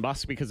Elon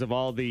Musk because of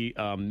all the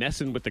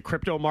messing with the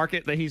crypto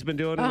market that he's been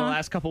doing in the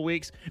last couple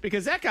weeks.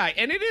 Because that guy,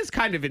 and it is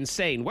kind of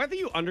insane, whether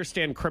you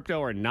understand crypto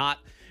or not,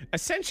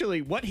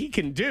 essentially what he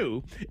can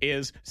do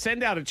is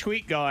send out a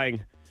tweet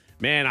going,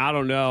 man, I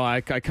don't know.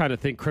 I kind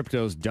of think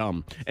crypto's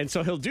dumb. And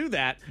so he'll do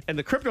that, and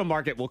the crypto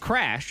market will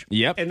crash.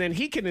 Yep. And then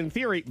he can, in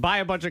theory, buy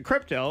a bunch of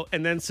crypto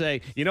and then say,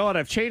 you know what,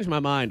 I've changed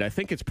my mind. I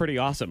think it's pretty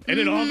awesome. And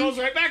it all goes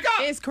right back up.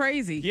 It's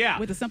crazy. Yeah.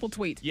 With a simple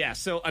tweet. Yeah,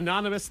 so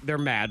Anonymous, they're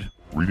mad.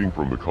 Reading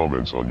from the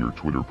comments on your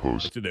Twitter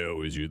post.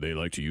 They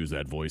like to use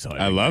that voice.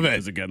 I love it.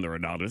 Because, again, they're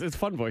anonymous. It's a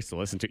fun voice to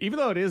listen to. Even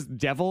though it is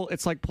devil,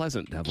 it's like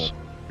pleasant devil.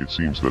 It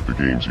seems that the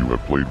games you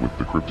have played with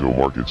the crypto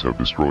markets have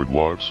destroyed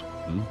lives.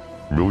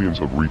 Millions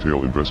of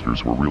retail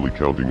investors were really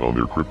counting on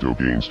their crypto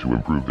gains to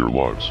improve their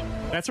lives.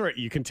 That's where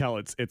you can tell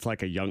it's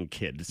like a young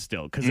kid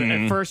still. Because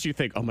at first you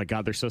think, oh my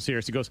God, they're so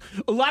serious. He goes,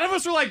 a lot of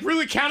us are like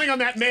really counting on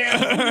that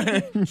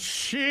man.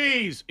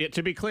 Jeez.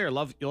 To be clear,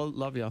 love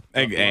y'all.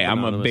 Hey,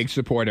 I'm a big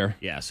supporter.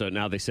 Yeah, so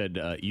now they said,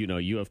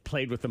 you have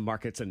played with the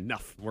markets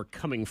enough. We're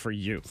coming for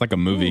you. It's like a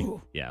movie.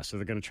 Ooh. Yeah, so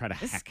they're going to try to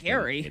hack them.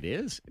 scary. It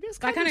is. It is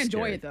I kind of enjoy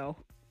scary. it, though.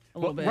 A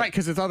little bit. Right,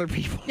 because it's other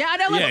people. Yeah, I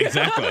know. Yeah,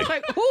 exactly.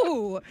 Like,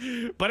 ooh.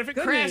 But if it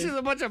Goodness. crashes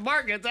a bunch of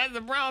markets, that's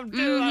the problem, too.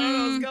 I don't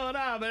know what's going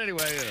on. But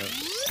anyway,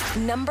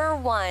 Number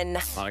 1.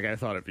 I got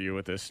thought of you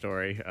with this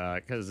story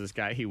because this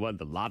guy, he won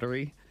the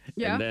lottery.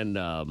 Yeah. And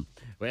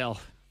then,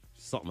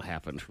 something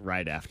happened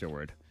right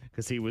afterward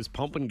because he was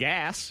pumping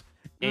gas.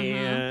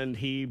 And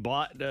he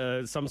bought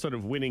some sort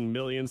of winning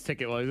millions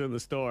ticket while he was in the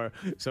store.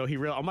 So he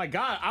realized, oh my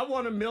God, I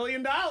won $1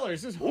 million.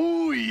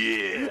 Oh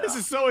yeah, this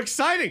is so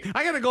exciting.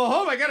 I got to go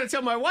home. I got to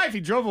tell my wife. He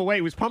drove away.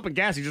 He was pumping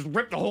gas. He just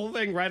ripped the whole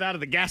thing right out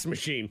of the gas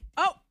machine.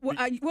 Oh,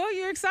 well,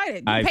 you're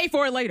excited. You pay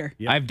for it later.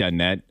 I've done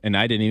that, and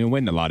I didn't even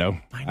win the lotto.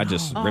 I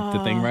just ripped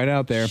the thing right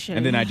out there. shame.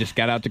 And then I just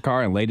got out the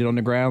car and laid it on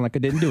the ground like I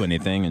didn't do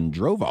anything and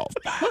drove off.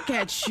 Look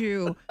at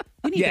you.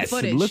 We need Yes, the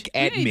footage. look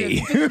at We need me.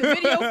 The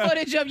video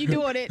footage of you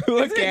doing it.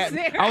 Look It's at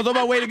there. I was on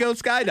my way to go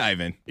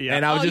skydiving. Yeah.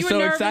 And I was Oh, just you were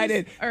so nervous?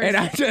 excited. Or- And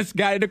I just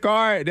got in the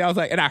car and I was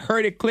like, and I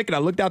heard it click and I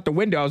looked out the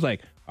window. I was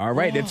like, all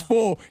right, it's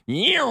full.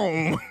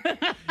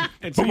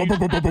 And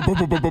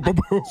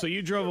so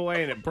you drove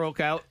away and it broke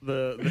out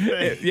the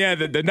thing. Yeah,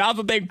 the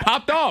nozzle thing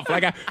popped off.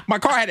 Like my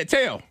car had a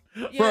tail.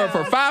 For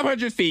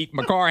 500 feet,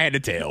 my car had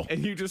a tail.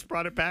 And you just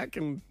brought it back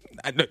and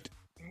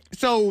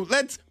So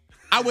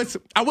I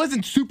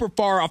wasn't super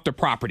far off the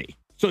property.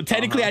 So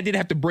technically I didn't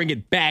have to bring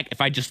it back if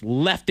I just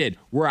left it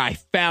where I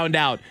found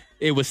out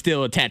it was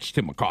still attached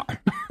to my car.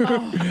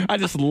 I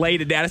just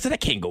laid it down. I said, I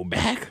can't go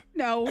back.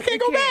 No. I can't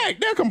go back.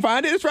 They'll come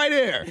find it. It's right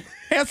there.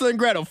 Hansel and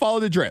Gretel, follow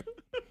the drip.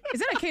 Is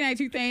that a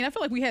K92 thing? I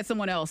feel like we had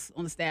someone else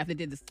on the staff that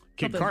did this.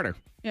 Kid something- Carter.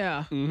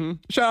 Yeah.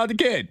 Shout out to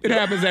Kid. It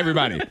happens to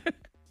everybody.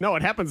 No,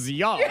 it happens to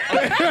y'all.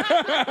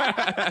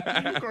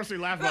 Of course, we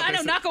laugh about I know,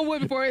 this. knock on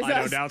wood before it's I know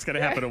us. now it's going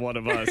to happen to one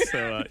of us.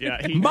 So,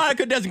 yeah.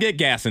 Monica doesn't get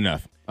gas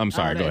enough. I'm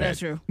sorry. Go ahead. That's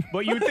true.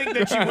 But you would think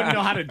that she wouldn't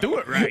know how to do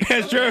it right.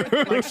 That's true.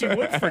 Like she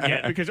would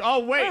forget because, oh,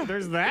 wait,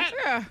 there's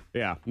that?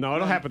 Yeah. No,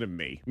 it'll happen to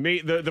me.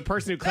 The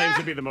person who claims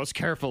to be the most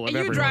careful of And you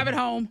everyone. drive it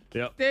home.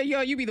 Yep. There you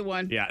go. You be the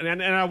one. Yeah,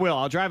 and I will.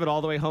 I'll drive it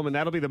all the way home, and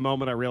that'll be the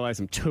moment I realize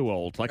I'm too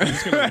old. Like, I'm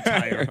just going to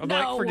retire. I'm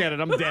like, No. forget it.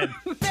 I'm dead.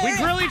 We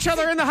grill each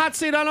other in the hot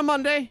seat on a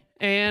Monday,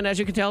 and as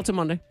you can tell, it's a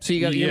Monday. So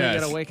you got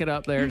Yes. to wake it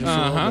up there just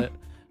a little bit.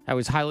 I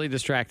was highly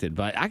distracted,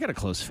 but I got to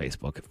close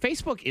Facebook.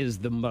 Facebook is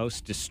the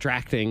most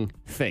distracting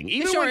thing.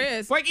 Even sure when,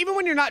 is. Like, even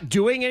when you're not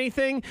doing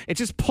anything, it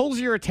just pulls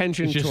your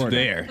attention It's just toward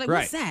there. it. Like, Right.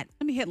 what's that?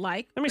 Let me hit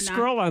like. Let me or not.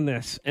 scroll on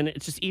this. And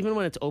it's just, even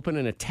when it's open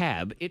in a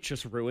tab, it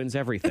just ruins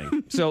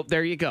everything. So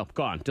there you go.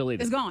 Gone.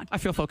 Delete it. It's gone. I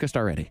feel focused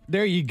already.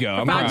 There you go.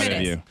 I'm 5 proud minutes.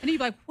 of you. And then you're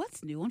like,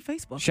 what's new on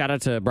Facebook? Shout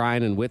out to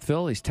Brian in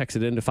Whitville. He's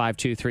texted in to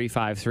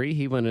 52353.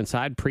 He went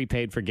inside,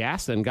 prepaid for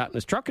gas, then got in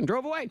his truck and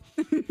drove away.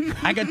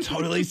 I could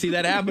totally see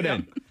that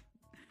happening.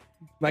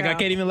 Like, I Yeah.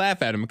 can't even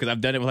laugh at him because I've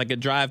done it with like at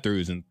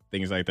drive-thrus and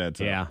things like that.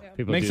 So.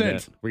 People Makes do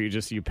sense. that. Where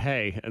you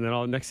pay, and then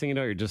all next thing you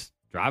know, you're just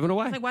driving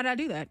away. Like, why did I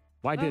do that?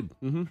 Why did?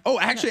 Mm-hmm. Oh,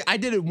 actually, I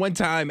did it one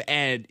time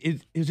at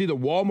it was either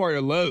Walmart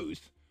or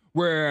Lowe's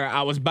where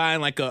I was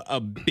buying like a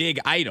big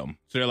item.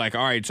 So they're like,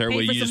 all right, sir, Paid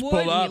will for you just some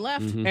pull wood and you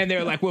up? left. And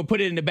they're like, we'll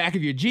put it in the back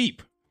of your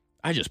Jeep.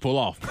 I just pull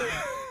off.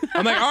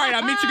 I'm like, all right,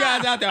 I'll meet you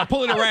guys out there. I'll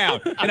pull it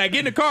around. And I get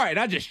in the car and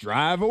I just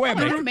drive away. I'm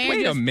This like, man wait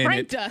a just minute.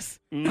 pranked us.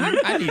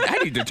 I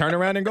need to turn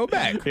around and go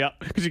back. Yeah,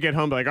 because you get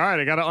home, like, all right,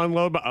 I got to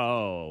unload.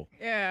 Oh.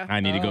 Yeah. I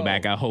need to go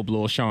back. I hope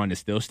little Sean is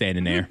still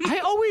standing there. I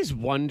always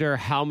wonder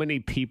how many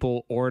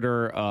people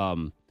order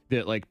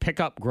that like pick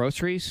up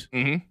groceries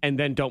and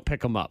then don't pick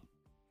them up.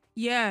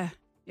 Yeah.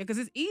 because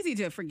it's easy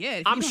to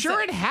forget. If you I'm don't sure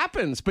say- it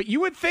happens, but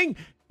you would think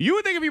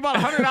if you bought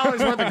 $100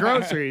 worth of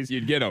groceries,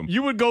 You'd get 'em.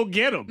 You would go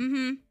get them.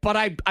 Mm-hmm. But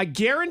I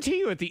guarantee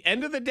you, at the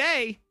end of the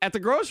day, at the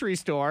grocery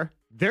store,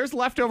 there's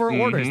leftover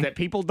orders that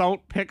people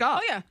don't pick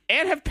up. Oh, yeah.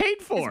 And have paid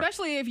for.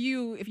 Especially if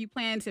you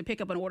plan to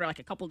pick up an order like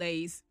a couple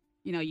days.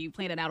 You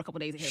plan it out a couple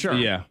days ahead. Sure.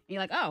 Yeah. And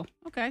you're like, oh,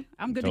 okay,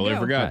 I'm good Totally to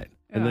go. forgot. Right.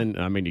 And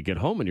then, you get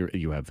home and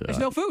you have There's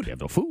no food. You have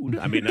no food.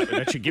 I mean,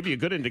 that should give you a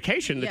good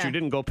indication that Yeah. you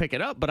didn't go pick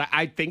it up. But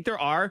I think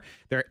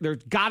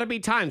there's got to be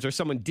times where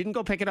someone didn't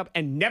go pick it up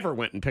and never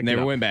went and picked it up.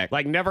 Never went back.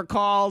 Like never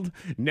called,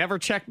 never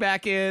checked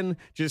back in.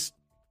 Just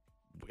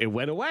it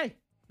went away.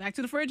 Back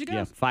to the fridge it goes.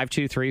 Yeah,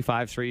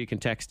 52353. You can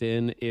text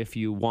in if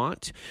you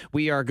want.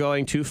 We are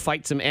going to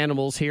fight some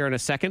animals here in a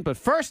second. But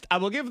first, I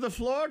will give the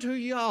floor to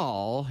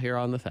y'all here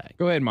on the thing.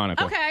 Go ahead,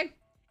 Monica. Okay.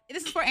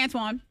 This is for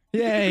Antoine.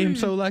 Yay, I'm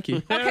so lucky.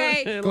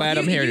 Okay. Glad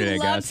I'm here today, You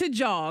love guys. to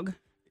jog.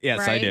 Yes,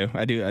 right?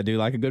 I do. I do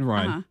like a good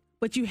run. Uh-huh.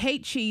 But you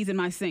hate cheese in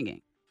my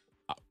singing.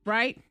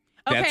 Right?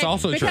 That's Okay,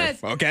 also true.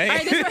 because- Okay. All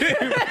right,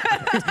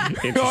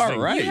 Interesting. All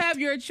right. You have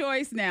your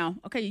choice now.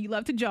 Okay, you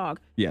love to jog.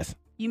 Yes.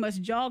 You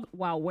must jog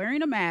while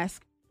wearing a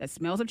mask that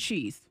smells of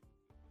cheese.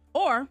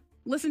 Or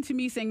listen to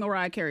me sing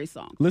Mariah Carey's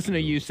song. Listen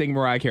to you sing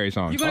Mariah Carey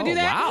songs. You gonna do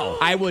that? Wow.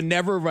 I will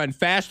never run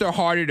faster,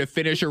 harder to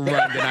finish a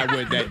run than I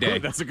would that day.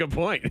 That's a good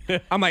point.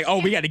 I'm like, oh,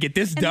 we got to get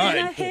this And then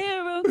a done.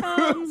 hero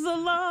comes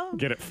along.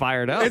 Get it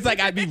fired up. It's like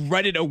I'd be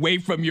running away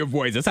from your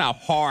voice. That's how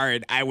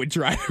hard I would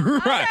try to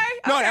run.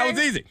 No, that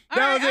was easy.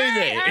 That was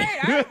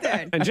easy. All right,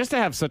 then. And just to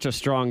have such a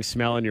strong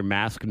smell in your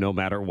mask no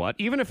matter what,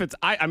 even if it's,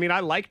 I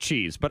like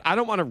cheese, but I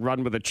don't want to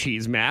run with a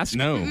cheese mask.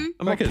 No. Mm-hmm. I'm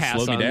That going to could pass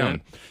slow me on down.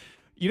 that.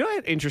 You know,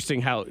 it's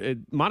interesting how,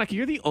 Monica,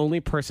 you're the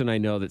only person I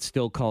know that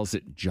still calls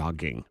it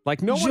jogging.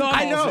 Like, no one calls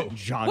I know. it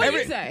jogging. What do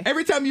you say?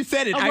 Every time you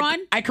said it, A run?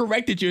 I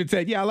corrected you and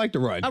said, yeah, I like to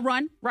run. A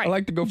run? I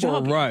like to go for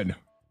Jogging. a run.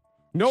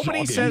 Nobody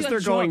Jogging. says You they're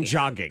like going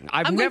jogging. jogging.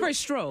 I'm going for a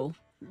stroll.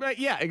 Right,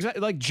 yeah,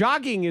 exactly. Like,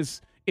 jogging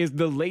is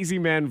the lazy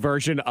man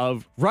version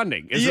of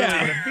running. Is really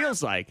Yeah. what it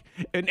feels like.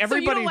 And So you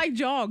everybody... don't like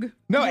jog?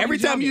 No, You like every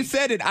time you jogging.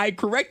 said it, I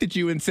corrected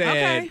you and said,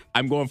 Okay.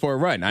 I'm going for a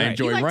run. I Right.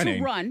 enjoy You like running.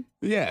 to run.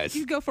 Yes.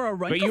 You go for a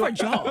run. But You go for a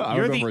jog. I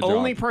You're would go the for a jog.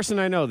 only person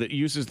I know that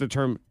uses the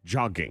term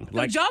jogging.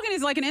 Like, jogging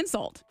is like an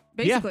insult,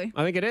 basically.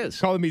 Yeah, I think it is.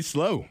 Calling me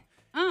slow.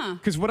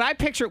 Because what I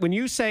picture when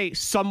you say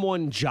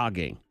someone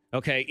jogging,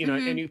 okay,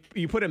 and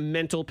you put a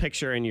mental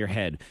picture in your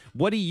head,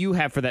 what do you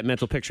have for that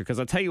mental picture? Because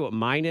I'll tell you what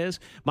mine is.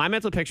 My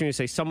mental picture, when you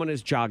say someone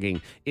is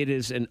jogging, it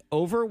is an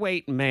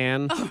overweight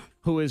man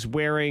who is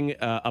wearing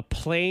a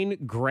plain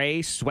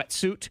gray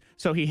sweatsuit.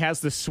 So he has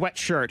the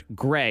sweatshirt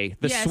gray,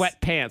 the Yes.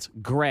 sweatpants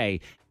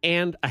gray,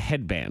 and a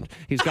headband.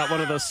 He's got one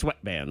of those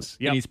sweatbands.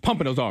 Yep. And he's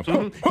pumping those arms.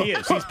 He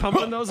is. He's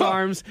pumping those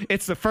arms.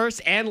 It's the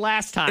first and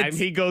last time It's-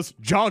 he goes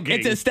jogging.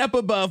 It's a step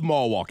above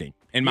mall walking,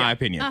 in my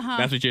opinion.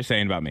 That's what you're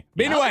saying about me.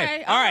 But anyway,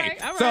 Okay, all all right.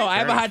 right, all So right. I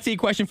have a hot seat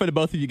question for the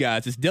both of you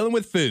guys. It's dealing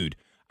with food.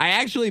 I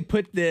actually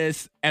put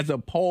this as a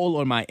poll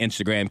on my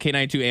Instagram,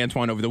 K92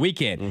 Antoine, over the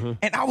weekend,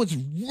 and I was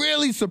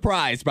really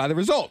surprised by the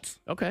results.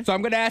 Okay. So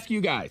I'm going to ask you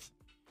guys,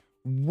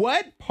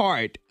 what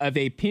part of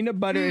a peanut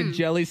butter and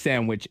jelly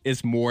sandwich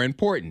is more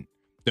important?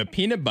 The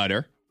peanut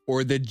butter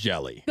or the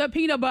jelly? The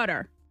peanut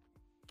butter.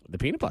 The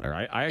peanut butter.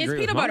 I agree It's with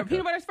peanut butter. Monica.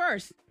 Peanut butter's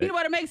first. Peanut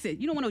butter makes it.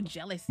 You don't want no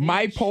jelly sandwich.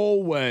 My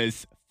poll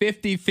was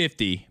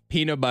 50-50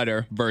 peanut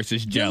butter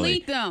versus jelly.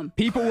 Delete them.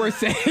 People were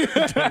saying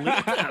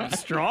I'm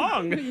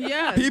strong.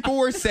 Yes. people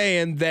were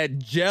saying that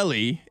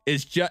jelly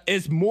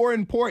is more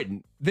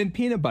important than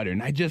peanut butter,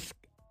 and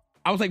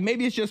I was like,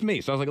 maybe it's just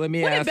me. So I was like, let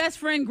me What did ask. best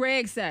friend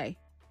Greg say?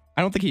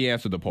 I don't think he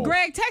answered the poll.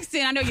 Greg, text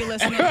in. I know you're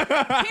listening. Peanut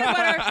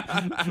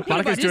butter.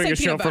 Monica's Just doing say a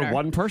show peanut for butter.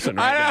 one person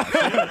right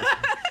now.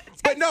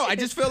 But no, I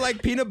just feel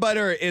like peanut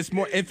butter is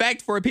more. In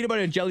fact, for a peanut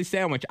butter and jelly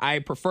sandwich, I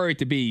prefer it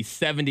to be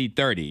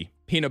 70-30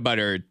 peanut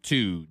butter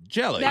to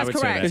jelly. That's would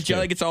say correct. that. Because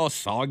jelly gets all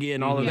soggy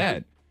and all of Yeah.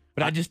 that.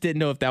 But I just didn't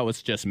know if that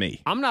was just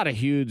me. I'm not a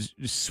huge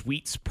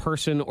sweets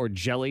person or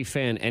jelly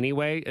fan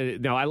anyway.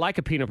 No, I like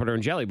a peanut butter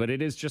and jelly, but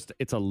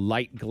it's a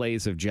light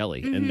glaze of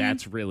jelly, and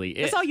that's really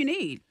it. That's all you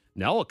need.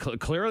 No,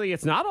 clearly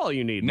it's not all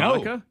you need, No.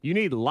 Monica. You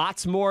need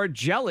lots more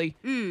jelly.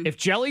 If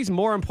jelly's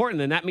more important,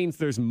 then that means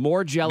there's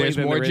more jelly There's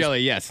than more there is jelly,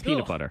 yes.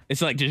 peanut Ugh. butter.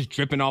 It's like just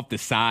dripping off the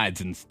sides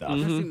and stuff.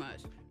 That's too much.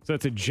 So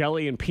it's a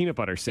jelly and peanut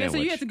butter Yeah, sandwich.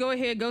 so you have to go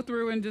ahead, go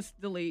through, and just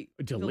delete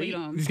Delete?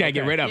 them. You just gotta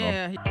get rid of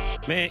them. Yeah.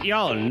 Man,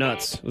 y'all are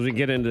nuts as we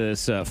get into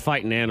this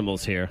fighting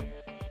animals here.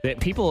 That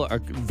people are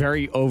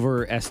very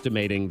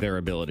overestimating their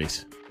abilities.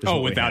 is Oh,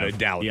 what we without have. a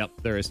doubt.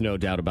 Yep, there is no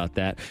doubt about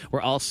that.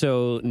 We're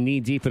also knee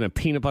deep in a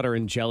peanut butter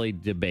and jelly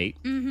debate.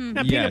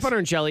 Now, peanut Yes. butter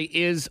and jelly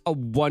is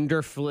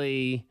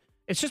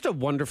it's just a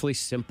wonderfully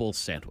simple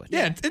sandwich.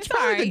 Yeah, it's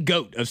probably the alright.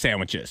 goat of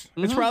sandwiches.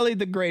 It's probably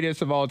the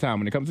greatest of all time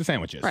when it comes to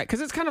sandwiches. Right,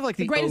 because it's kind of like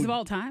the The greatest O- of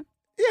all time.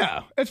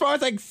 Yeah. As far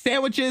as like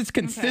sandwiches,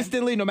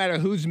 consistently, no matter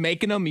who's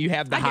making them, you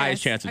have the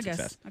highest chance of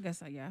success. I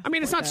guess, yeah. I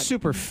mean, it's not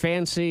super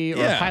fancy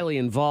or highly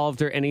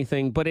involved or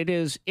anything, but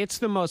it's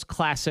the most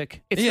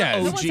classic. It's the OG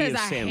Someone says of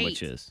I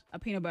sandwiches. hate a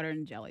peanut butter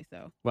and jelly,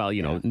 so. Well,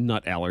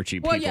 nut allergy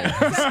people. Well, yeah.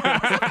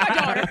 My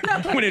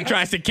daughter. When it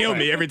tries to kill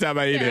me every time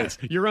I eat it.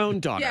 Your own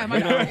daughter. Yeah, my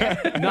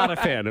daughter. Not a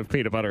fan of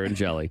peanut butter and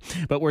jelly.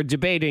 But we're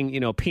debating,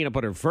 peanut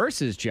butter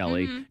versus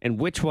jelly and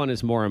which one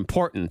is more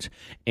important.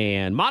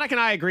 And Monica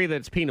and I agree that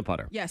it's peanut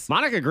butter. Yes.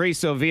 Monica agrees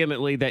so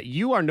vehemently that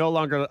you are no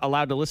longer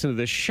allowed to listen to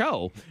this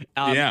show.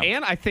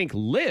 And I think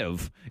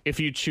live if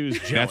you choose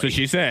jelly. That's what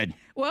she said.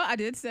 Well, I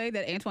did say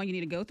that, Antoine, you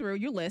need to go through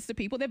your list of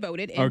people that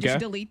voted and just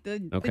delete the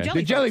jelly.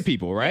 The jelly folks.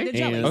 people, right? The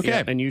jelly.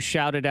 And, and you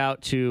shouted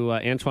out to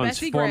Antoine's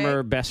Bestie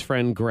former Greg. best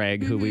friend,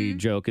 Greg, who we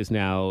joke is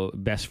now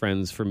best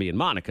friends for me and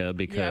Monica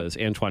because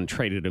Antoine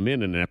traded him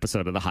in an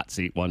episode of The Hot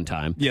Seat one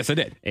time. Yes, I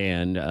did.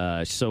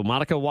 And so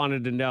Monica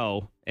wanted to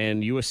know,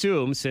 and you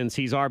assume since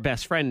he's our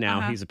best friend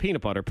now, he's a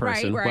peanut butter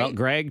person. Right. Well,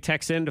 Greg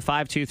texts in to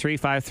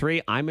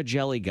 52353, I'm a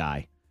jelly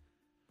guy.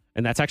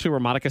 And that's actually where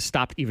Monica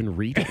stopped even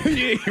reading.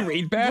 You didn't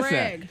read past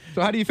Greg. that.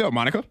 So how do you feel,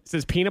 Monica? It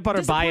says peanut butter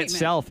by Disappointment.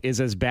 itself is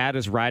as bad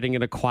as riding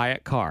in a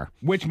quiet car.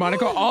 Which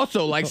Monica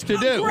also likes to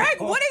do. Greg,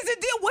 what is the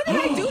deal? What did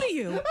I do to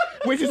you?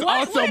 Which is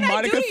What also did I do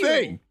Monica's to you?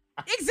 thing.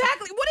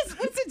 Exactly.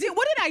 What's the deal?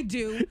 What did I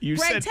do? You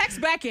Greg, said-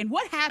 text back in.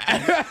 What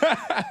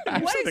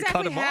happened? What said to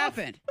cut exactly him off.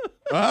 happened?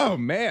 Oh,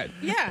 man.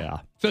 Yeah.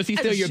 So is he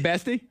still your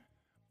bestie?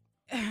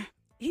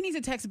 He needs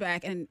to text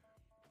back and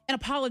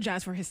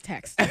apologize for his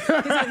text.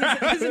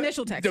 His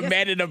initial text.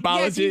 Demand an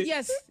apology?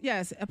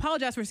 Yes.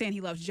 Apologize for saying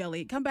he loves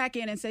jelly. Come back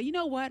in and say, you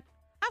know what?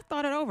 I've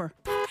thought it over.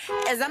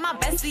 Is that my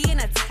bestie in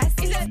a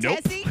testy? Is that a Nope.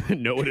 testy?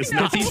 No, it is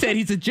Because not. he said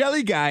he's a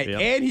jelly guy, Yep.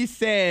 and he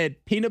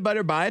said peanut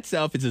butter by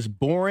itself is as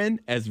boring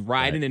as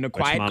riding in a Which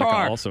quiet Monica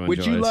car, also which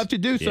you enjoys. love to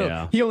do. So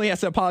Yeah. he only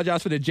has to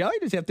apologize for the jelly.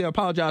 Does he have to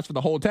apologize for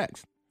the whole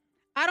text?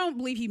 I don't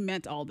believe he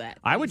meant all that.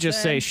 I would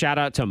just say shout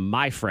out to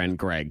my friend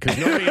Greg because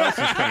nobody else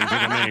is friends with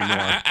him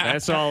anymore.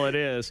 That's all it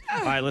is.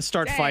 All right, let's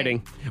start Dang.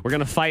 fighting. We're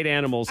gonna fight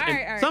animals. All And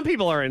right, all right. Some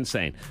people are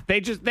insane.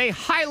 They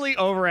highly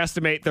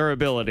overestimate their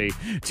ability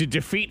to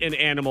defeat an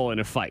animal in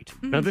a fight.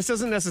 Now, this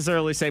doesn't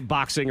necessarily say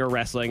boxing or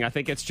wrestling. I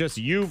think it's just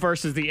you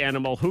versus the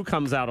animal. Who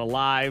comes out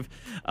alive?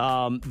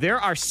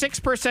 There are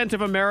 6% of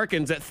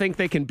Americans that think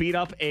they can beat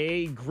up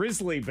a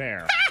grizzly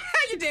bear.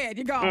 You did.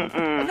 You're gone.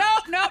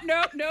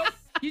 Nope.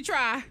 You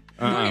try.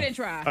 Go ahead and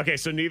try. Okay,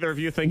 so neither of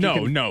you think you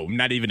can. No,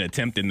 not even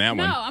attempting that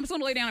No, one. I'm just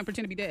going to lay down and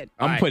pretend to be dead.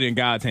 I'm putting it in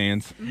God's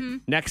hands.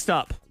 Next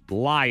up,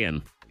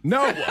 lion.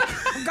 No.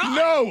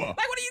 No. Like,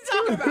 what are you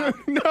talking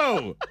about?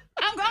 No.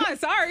 I'm gone.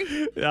 Sorry.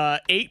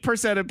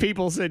 8% of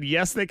people said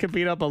yes, they could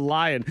beat up a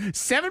lion.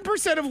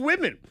 7% of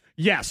women,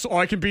 yes,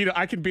 I can beat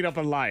up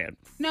a lion.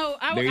 No,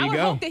 I There you would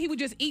go. hope that he would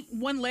just eat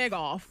one leg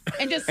off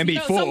and just And be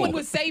full. someone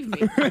would save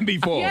me.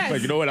 Before. Yes.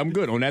 Like, you know what? I'm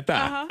good on that thigh.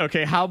 Uh-huh.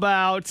 Okay, how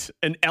about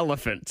an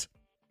elephant?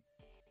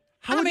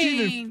 How I would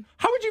mean-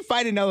 how would you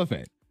fight an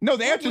elephant? No,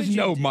 the answer would is you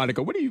no, do?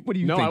 Monica. What do you No,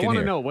 thinking I want to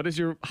here?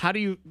 know how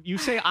do you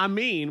say I'm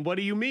mean? What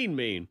do you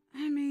mean?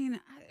 I mean,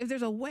 if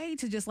there's a way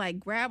to just like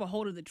grab a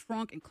hold of the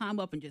trunk and climb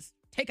up and just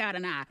take out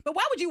an eye. But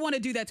why would you want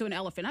to do that to an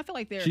elephant? I feel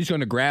like they're She's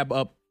going to grab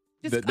up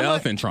just the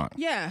elephant trunk.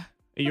 Yeah.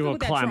 You're What's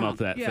gonna with climb trunk? up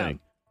that Yeah. thing.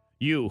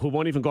 You who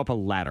won't even go up a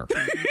ladder.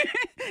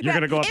 You're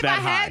gonna go up if that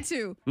I high. had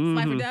to.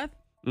 Life or death?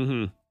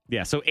 Mm-hmm.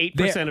 Yeah. So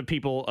 8% of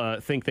people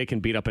think they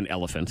can beat up an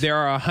elephant. There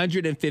are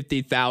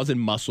 150,000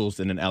 muscles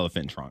in an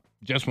elephant trunk.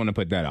 Just want to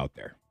put that out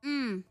there.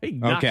 They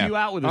knock you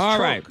out with his All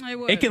trunk. right. I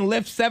would. It can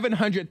lift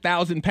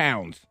 700,000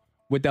 pounds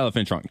with the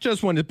elephant trunk.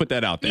 Just wanted to put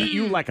that out there. Eat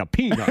you like a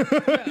peanut.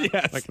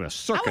 Yes. Like the I would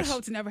circus.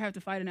 hope to never have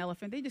to fight an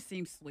elephant. They just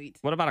seem sweet.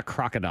 What about a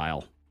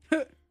crocodile?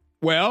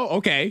 Well,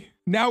 okay.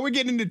 Now we're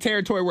getting into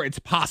territory where it's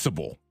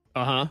possible.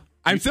 Uh-huh.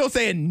 I'm still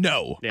saying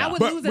no. Yeah. I would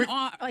But lose we're- an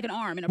arm, like an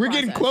arm in a We're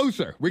process. getting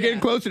closer. We're getting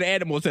Yeah. closer to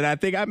animals that I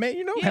think I may,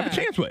 have a Yeah.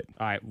 chance with.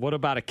 All right. What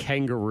about a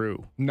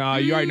kangaroo? No,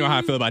 you already know how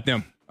I feel about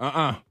them.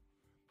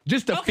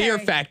 Just the fear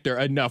Okay. factor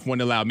enough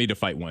wouldn't allow me to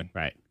fight one.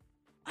 Right.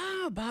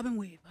 Oh, bob and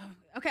weave.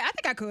 Okay, I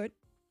think I could.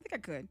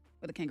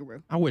 With a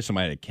kangaroo. I wish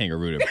somebody had a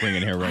kangaroo to bring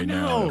in here right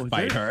now to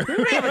fight her.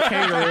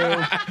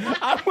 Kangaroo.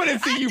 I want to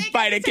see you think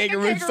fight you a take a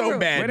kangaroo so kangaroo.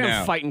 bad Wait a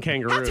now. fighting How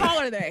kangaroo. tall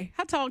are they?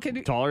 How tall can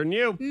you? Taller than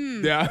you.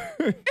 Yeah.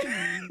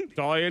 That's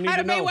all you need How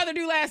to did know. Mayweather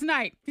do last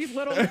night? He's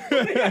little.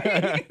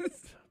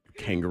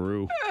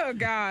 Kangaroo. Oh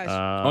gosh.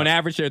 On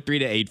average, they're 3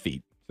 to 8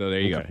 feet. So there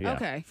you Yeah.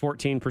 Okay.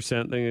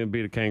 14% they're going to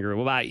beat a kangaroo.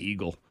 What about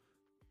eagle?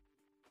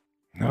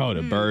 go. Oh,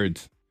 the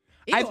birds.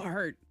 Eagle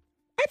hurt.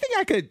 I think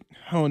I could.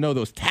 Oh no,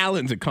 those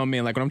talons that come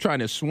in like when I'm trying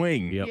to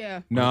swing. Yep.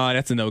 Yeah. No,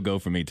 that's a no go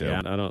for me too.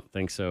 Yeah, I don't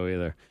think so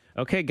either.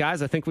 Okay,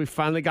 guys, I think we've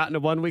finally gotten to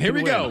one we Here can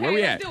we win. go. Where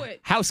we Let's at? do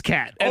it. House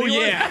cat. Oh, Anyone?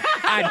 yeah.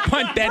 I'd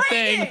punt that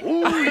thing.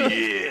 Oh,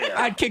 yeah.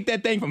 I'd kick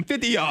that thing from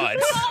 50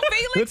 yards. Come on,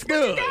 Felix. Let's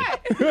go.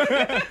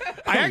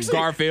 I actually,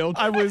 Garfield.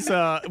 I was,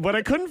 what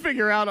I couldn't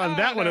figure out on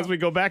that one no. as we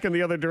go back in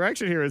the other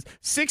direction here is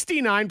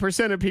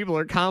 69% of people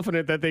are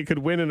confident that they could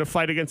win in a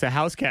fight against a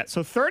house cat.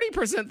 So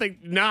 30%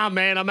 think, nah,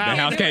 man, I'm The out.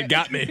 house cat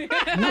got me.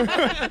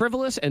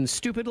 Frivolous and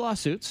stupid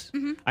lawsuits.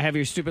 I have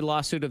your stupid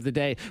lawsuit of the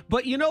day.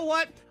 But you know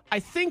what? I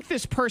think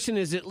this person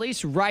is at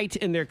least right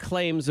in their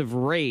claims of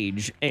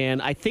rage,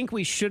 and I think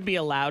we should be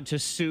allowed to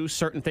sue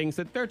certain things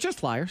that they're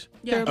just liars.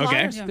 Yeah. They're Okay.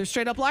 liars. Yeah. They're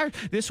straight up liars.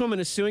 This woman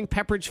is suing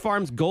Pepperidge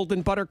Farm's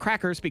golden butter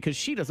crackers because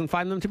she doesn't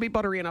find them to be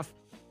buttery enough.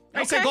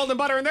 I say Okay. golden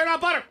butter, and they're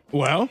not butter.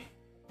 Well,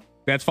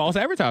 that's false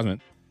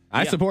advertisement.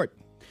 I support.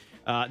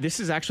 This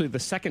is actually the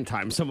second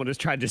time someone has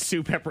tried to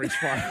sue Pepperidge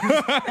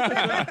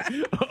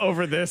Farm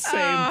over this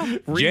same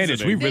reasoning.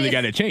 Janice, we really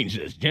got to change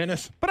this.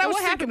 Janice. But I was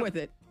What happened thinking, with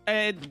it?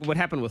 what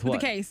happened with what?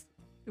 The case.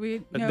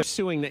 We They're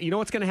suing that. You know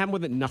what's going to happen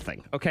with it?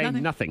 Nothing. Okay,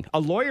 Nothing. A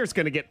lawyer's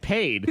going to get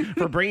paid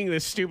for bringing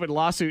this stupid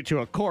lawsuit to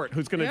a court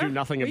who's going to Yeah, do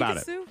nothing we about can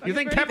it. sue. I You can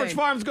think for Pepperidge anything.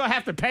 Farm's going to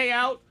have to pay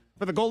out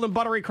for the golden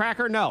buttery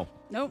cracker? No.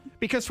 Nope.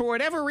 Because for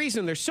whatever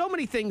reason, there's so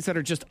many things that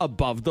are just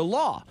above the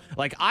law.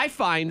 Like I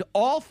find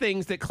all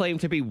things that claim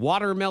to be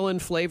watermelon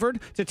flavored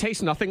to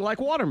taste nothing like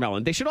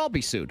watermelon. They should all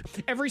be sued.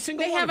 Every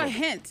single They one have of a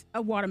them. hint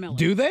of watermelon.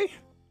 Do they?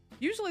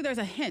 Usually there's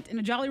a hint in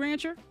a Jolly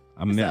Rancher.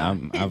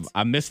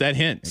 I missed that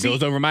hint. It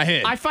goes over my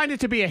head. I find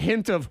it to be a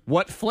hint of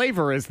what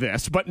flavor is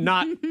this, but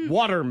not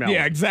watermelon.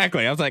 Yeah,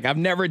 exactly. I was like, I've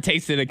never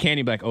tasted a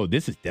candy like, oh,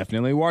 this is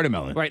definitely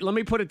watermelon. Right, let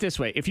me put it this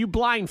way. If you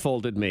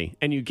blindfolded me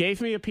and you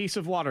gave me a piece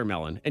of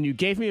watermelon and you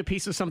gave me a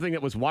piece of something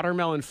that was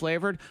watermelon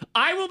flavored,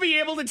 I will be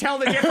able to tell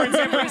the difference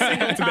every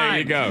single time. There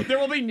you go. There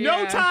will be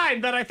no Yeah.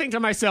 time that I think to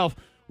myself,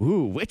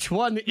 ooh, which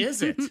one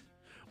is it?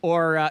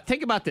 Or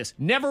think about this.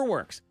 Never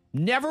works.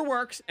 Never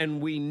works,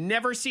 and we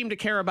never seem to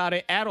care about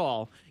it at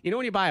all. You know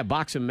when you buy a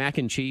box of mac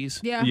and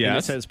cheese? Yeah. And it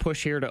Yes. says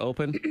push here to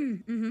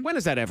open? When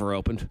has that ever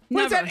opened?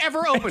 When has Never. that ever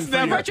opened for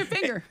you? Hurt your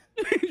finger.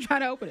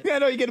 Trying to open it. Yeah,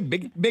 no, you get a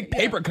big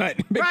paper cut,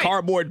 big Right.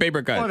 cardboard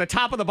paper cut. Or the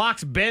top of the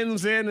box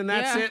bends in, and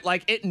that's Yeah. it.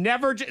 Like, it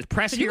never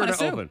press So you here to gotta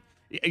sue. open.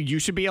 You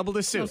should be able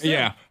to sue.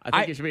 Yeah. I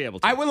think you should be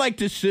able to. I would like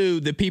to sue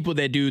the people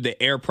that do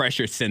the air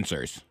pressure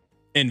sensors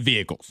in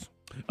vehicles.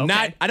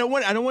 Not I don't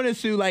want to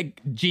sue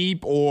like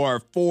Jeep or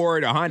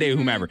Ford or Hyundai or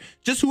whomever.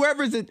 Just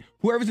whoever's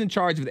in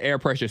charge of the air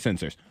pressure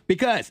sensors.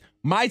 Because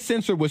my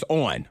sensor was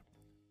on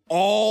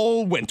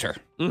all winter.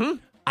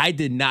 I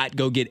did not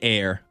go get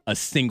air a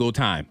single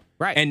time.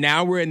 Right. And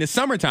now we're in the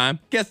summertime.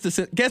 Guess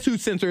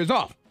whose sensor is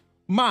off?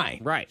 Mine.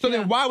 Right. So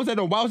then why was that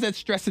on? Why was that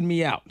stressing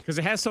me out? Because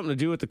it has something to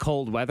do with the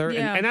cold weather,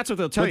 Yeah. and that's what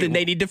they'll tell But you. then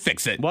they need to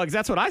fix it. Well,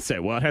 that's what I say.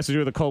 Well, it has to do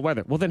with the cold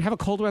weather. Well, then have a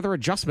cold weather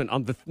adjustment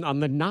on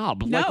the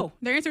knob. No. Like-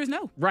 Their answer is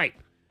no. right.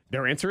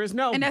 Their answer is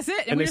no. And that's it.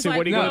 And And they we're say, just what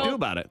like, are you going to no. do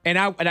about it? And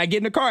I get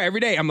in the car every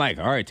day. I'm like,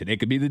 all right, today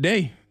could be the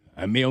day.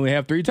 I may only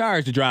have 3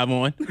 tires to drive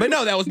on. But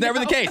no, that was never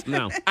the case.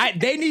 No.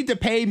 They need to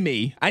pay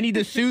me. I need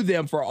to sue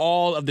them for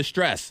all of the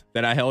stress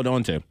that I held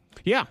on to.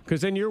 Yeah, because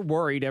then you're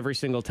worried every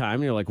single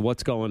time. You're like,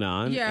 what's going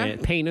on? Yeah.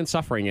 And pain and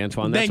suffering,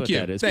 Antoine. That's Thank what you.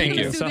 that is. Thank Pain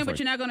You're you. and gonna sue them, suffering. but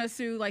you're not gonna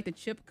sue like the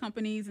chip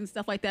companies and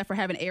stuff like that for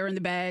having air in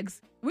the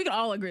bags. We can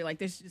all agree like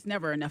there's just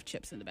never enough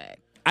chips in the bag.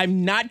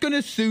 I'm not going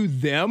to sue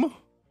them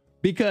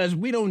because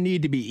we don't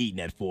need to be eating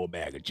that full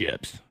bag of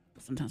chips.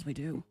 Sometimes we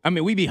do. I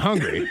mean, we be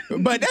hungry,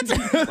 but that's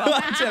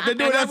they're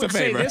doing And I us a would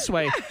say favor. this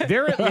way,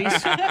 they're at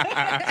least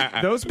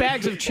those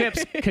bags of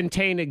chips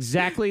contain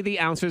exactly the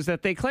ounces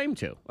that they claim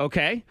to.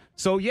 Okay,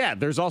 so yeah,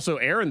 there's also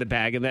air in the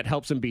bag, and that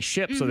helps them be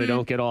shipped so they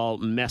don't get all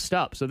messed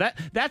up. So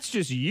that's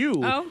just you.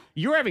 Oh.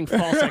 You're having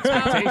false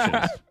expectations.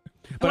 But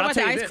What I'll about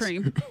tell the you ice this.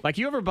 cream? Like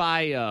you ever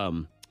buy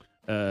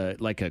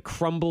like a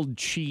crumbled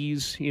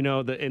cheese,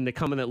 and they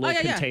come in that little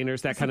yeah, yeah.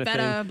 containers, that Some kind of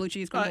feta, thing. blue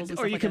cheese crumbles and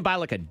or stuff you like can that. buy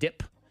like a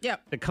dip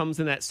Yep. that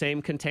comes in that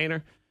same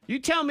container. You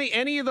tell me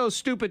any of those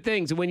stupid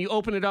things, and when you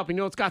open it up,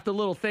 it's got the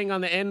little thing on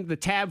the end, the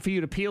tab for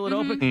you to peel it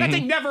open. That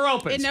thing never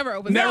opens. It never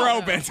opens. Never No.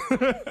 opens.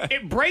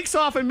 It breaks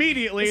off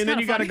immediately, and then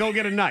kinda you got to funny. go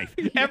get a knife.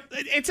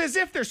 It's as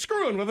if they're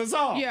screwing with us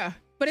all. Yeah.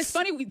 But it's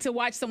funny to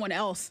watch someone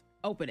else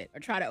open it or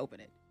try to open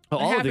it. Oh,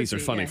 It all of happens these are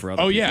to you, funny yes. for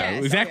other Oh people. yeah,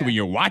 Yes, exactly. oh, When yeah.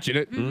 you're watching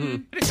it.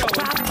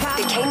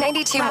 The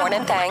K92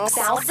 Morning Thang's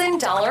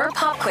 $1,000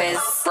 pop quiz.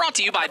 Brought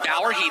to you by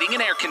Bauer Heating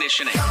and Air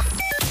Conditioning.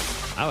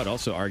 I would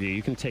also argue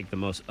you can take the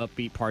most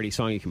upbeat party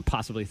song you can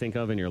possibly think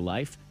of in your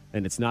life,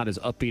 and it's not as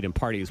upbeat and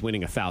party as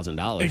winning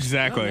 $1,000.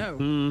 Exactly. Oh,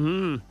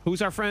 no.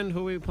 Who's our friend? Who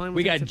are we playing with?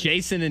 We got today?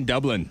 Jason in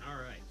Dublin. All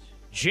right.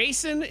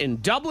 Jason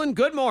in Dublin,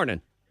 good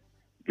morning.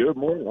 Good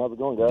morning. How's it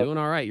going, guys? Doing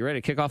all right. You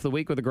ready to kick off the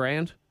week with a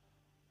grand?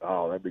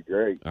 Oh, that'd be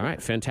great. All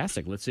right,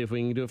 fantastic. Let's see if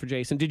we can do it for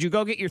Jason. Did you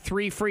go get your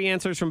 3 free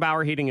answers from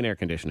Bauer Heating and Air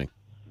Conditioning?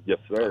 Yes,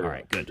 sir. All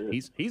right, good.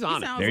 He's He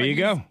on it. sounds There like you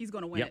go. He's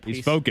going to win Yep. it.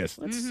 He's focused.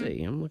 Let's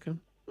see. I'm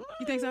looking.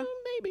 You think so?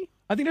 Maybe.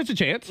 I think there's a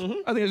chance. I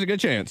think there's a good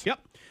chance. Yep.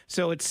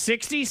 So it's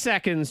 60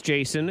 seconds,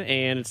 Jason,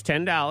 and it's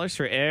 $10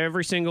 for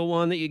every single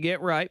one that you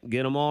get right.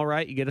 Get them all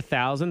right, you get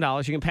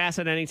 $1,000. You can pass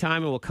at any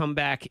time, and we'll come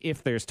back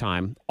if there's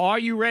time. Are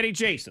you ready,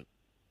 Jason?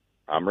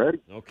 I'm ready.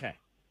 Okay.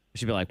 You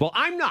should be like, well,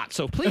 I'm not,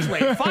 so please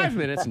wait 5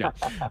 minutes. No,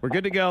 we're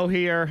good to go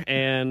here,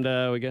 and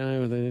we got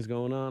everything's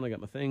going on. I got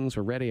my things.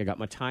 We're ready. I got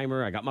my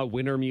timer. I got my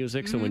winner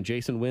music, so when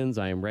Jason wins,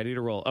 I am ready to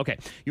roll. Okay,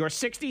 your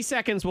 60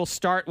 seconds will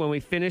start when we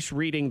finish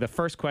reading the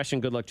first question.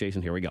 Good luck,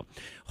 Jason. Here we go.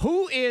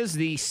 Who is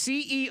the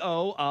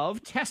CEO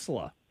of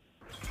Tesla?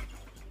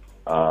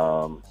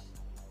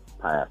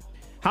 Pass.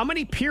 How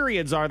many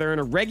periods are there in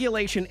a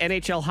regulation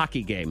NHL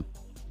hockey game?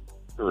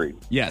 3.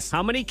 Yes.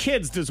 How many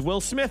kids does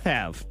Will Smith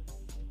have?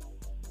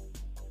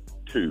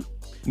 2.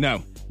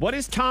 No. What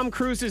is Tom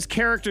Cruise's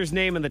character's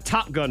name in the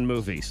Top Gun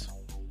movies?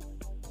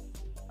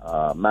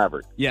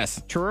 Maverick.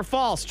 Yes. True or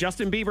false?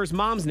 Justin Bieber's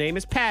mom's name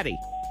is Patty.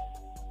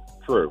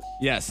 True.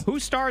 Yes. Who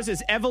stars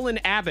as Evelyn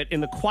Abbott in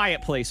the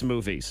Quiet Place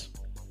movies?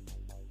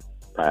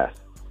 Pass.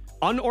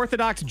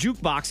 Unorthodox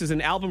Jukebox is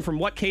an album from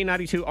what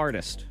K92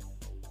 artist?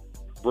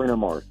 Bruno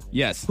Mars.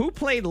 Yes. Who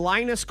played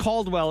Linus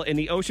Caldwell in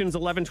the Oceans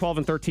 11, 12,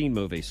 and 13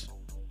 movies?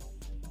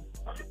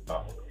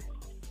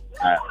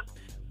 Pass.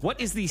 What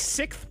is the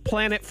 6th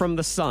planet from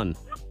the sun?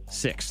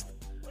 6th.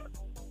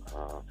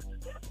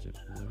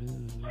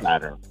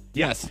 Saturn.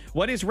 Yes.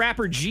 What is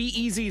rapper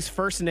G-Eazy's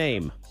first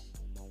name?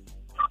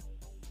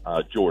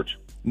 George.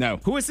 No.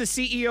 Who is the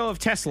CEO of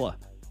Tesla?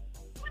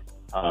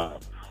 Oh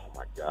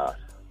my gosh.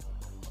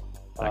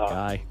 That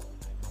guy.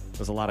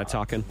 There's a lot of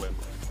talking.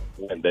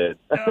 Went dead.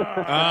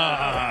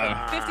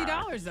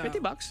 $50 though.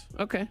 $50.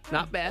 Okay,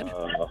 not bad.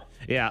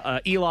 Yeah,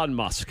 Elon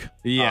Musk.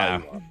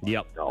 Yeah.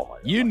 Yep. Oh my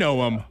You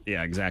know him.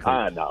 Yeah, exactly.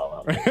 I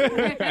know.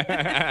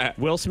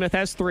 Will Smith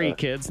has 3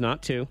 kids,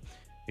 not 2.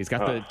 He's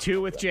got the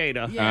 2 with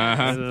Jada.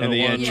 Uh-huh. And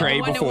the one-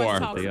 Trey one that before.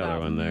 talks The other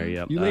about. one there,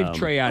 yep. You leave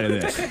Trey out of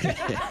this.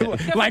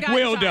 Like guy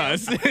Will child.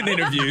 does in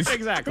interviews.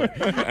 Exactly.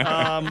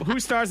 Who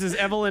stars as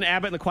Evelyn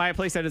Abbott in The Quiet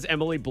Place? That is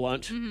Emily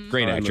Blunt.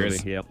 Great Fun actress.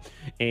 movie, yep.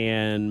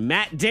 And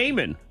Matt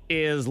Damon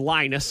is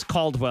Linus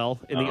Caldwell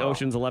in the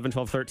Oceans 11,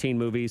 12, 13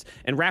 movies.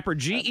 And rapper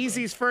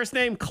G-Eazy's first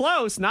name,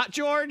 close, not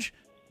George,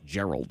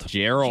 Gerald.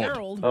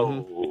 Gerald.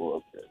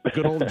 Oh,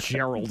 Good old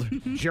Gerald.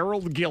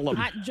 Gerald Gillum.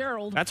 Not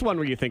Gerald. That's one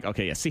where you think,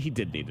 okay, yeah, see, he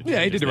did need to Yeah, he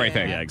change did the his right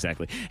name. thing. Yeah,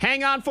 exactly.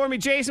 Hang on for me,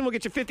 Jason. We'll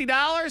get you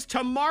 $50.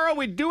 Tomorrow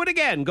we do it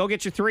again. Go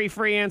get your 3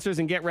 free answers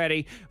and get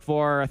ready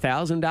for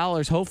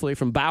 $1,000, hopefully,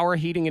 from Bauer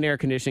Heating and Air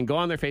Conditioning. Go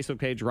on their Facebook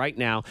page right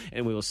now,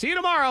 and we will see you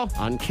tomorrow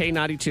on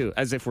K92,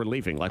 as if we're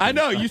leaving. Like I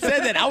know. You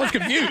said that. I was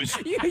confused.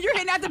 You're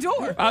heading out the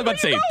door. I was about to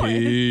say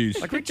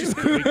peace. Like we just,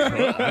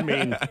 I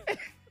mean,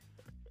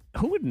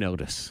 who would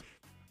notice?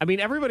 I mean,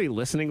 everybody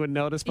listening would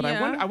notice, but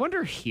Yeah. I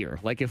wonder here,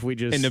 like if we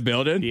just In the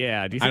building?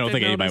 Yeah, do you I don't they'd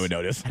think anybody would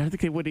notice. I don't think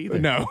they would either.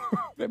 No.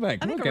 They're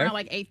like, I think okay. around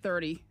like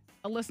 8:30,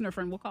 a listener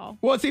friend will call.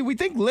 Well, see, we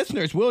think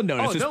listeners will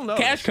notice. Oh, It's they'll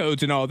notice. cash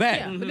codes and all that.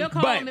 Yeah, but they'll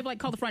call But- and they'll like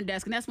call the front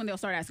desk, and that's when they'll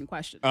start asking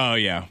questions. Oh,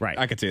 yeah. Right.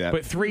 I could see that.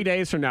 But 3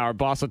 days from now, our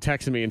boss will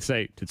text me and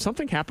say, "Did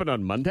something happen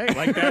on Monday?"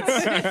 Like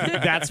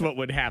that's what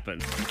would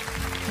happen.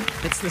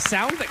 It's the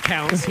sound that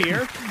counts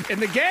here in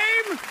the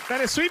game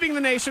that is sweeping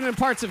the nation and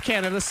parts of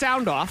Canada.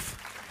 Sound off.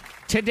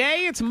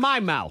 Today, it's my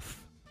mouth.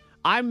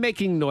 I'm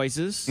making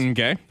noises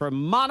Okay. for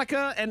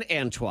Monica and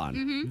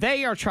Antoine.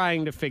 They are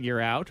trying to figure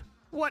out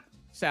what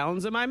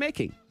sounds am I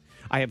making.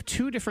 I have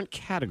 2 different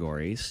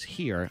categories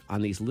here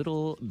on these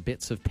little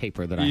bits of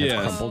paper that I have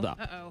Yes. crumpled up.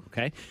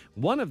 Okay.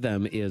 One of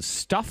them is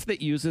stuff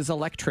that uses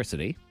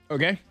electricity,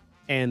 Okay.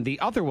 and the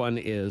other one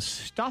is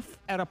stuff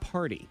at a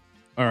party.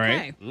 All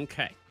right. Okay.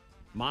 Okay.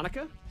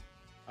 Monica,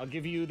 I'll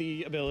give you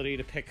the ability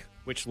to pick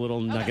which little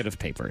nugget of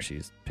paper.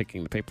 She's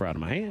picking the paper out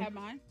of my hand. Have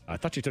mine. I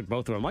thought you took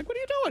both of them. I'm like, what are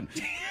you doing?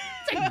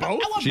 Take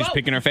both. She's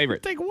picking her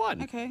favorite. Take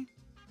one. Okay.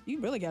 You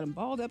really got them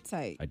balled up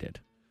tight. I did.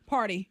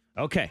 Party.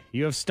 Okay,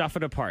 you have stuff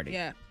at a party.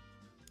 Yeah.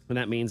 And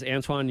that means,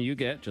 Antoine, you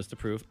get, just to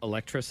prove,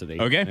 electricity.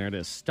 Okay. There it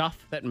is. Stuff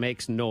that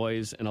makes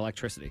noise and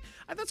electricity.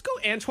 Let's go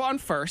Antoine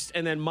first,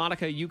 and then,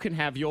 Monica, you can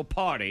have your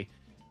party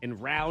in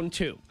round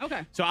 2.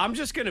 Okay. So I'm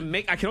just going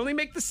to I can only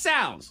make the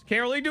sounds.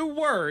 Can't really do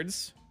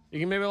words. You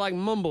can maybe like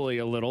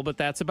mumbly a little, but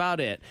that's about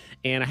it.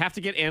 And I have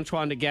to get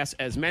Antoine to guess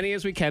as many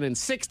as we can in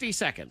 60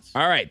 seconds.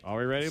 All right. Are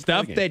we ready to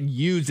Stuff play the game? that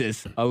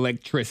uses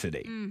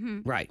electricity.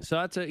 Right. So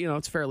that's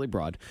it's fairly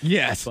broad.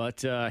 Yes.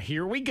 But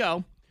here we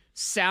go.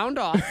 Sound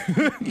off.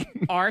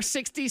 Our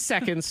 60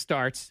 seconds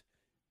starts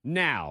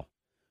now.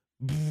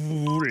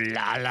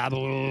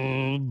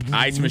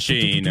 Ice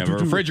machine, a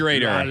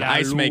refrigerator,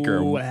 ice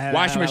maker,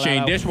 washing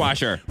machine,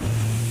 dishwasher,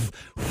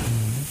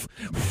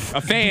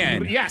 a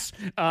fan, Yes.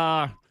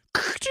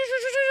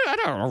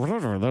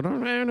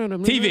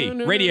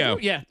 TV, radio.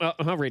 Yeah.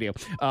 Radio.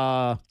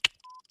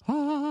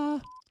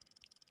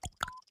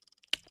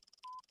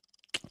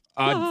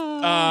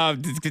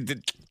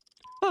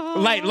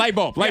 light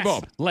bulb,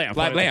 Yes. Lamp.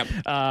 lamp,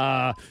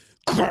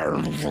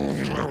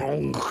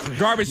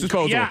 garbage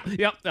disposal, Yeah.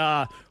 Yep.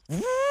 a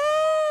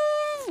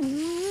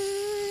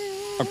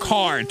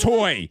car, a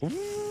toy,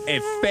 a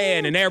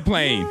fan, an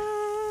airplane,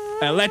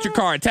 an electric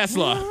car, a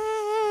Tesla,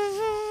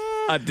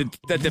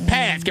 the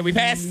pass. Can we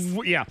pass?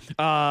 Yeah.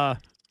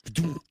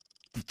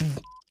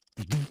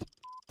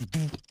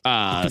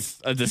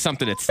 There's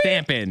something that's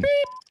stamping.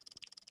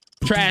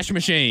 Trash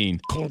machine.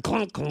 Clunk,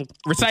 clunk, clunk.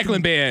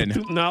 Recycling bin.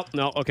 No,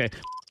 okay.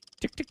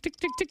 Tick, tick, tick,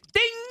 tick, tick,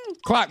 ding.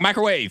 Clock.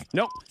 Microwave.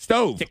 Nope.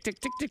 Stove. Tick, tick,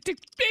 tick, tick, tick,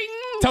 ding.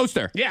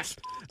 Toaster. Yes.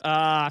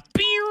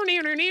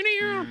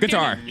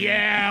 Guitar.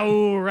 Yeah,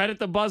 ooh, right at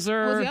the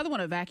buzzer. Was the other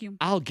one a vacuum?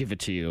 I'll give it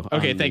to you.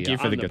 Okay, on thank you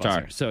for on the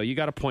guitar. buzzer. So you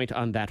got a point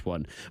on that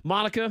one.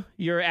 Monica,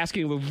 you're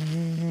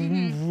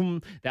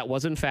asking. That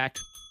was, in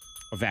fact,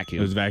 a vacuum.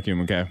 It was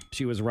vacuum, okay.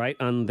 She was right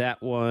on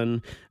that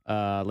one.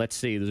 Let's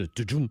see. There's a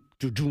do-doom,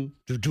 do-doom,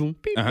 do-doom,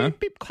 beep, beep,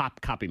 beep.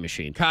 Copy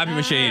machine. Copy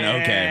machine,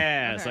 okay.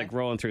 Yeah, it's like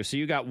rolling through. So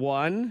you got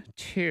 1,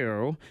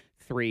 2,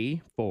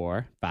 3,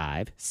 4,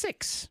 5,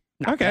 6.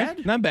 Not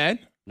bad. Not bad.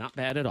 Not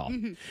bad at all.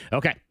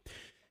 Okay.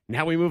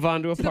 Now we move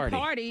on to a party. The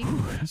party.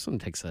 This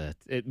one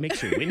it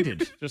makes you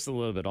winded just a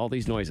little bit. All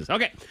these noises.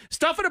 Okay.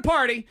 Stuff at a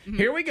party.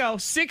 Here we go.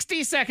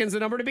 60 seconds.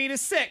 The number to beat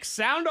is 6.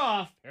 Sound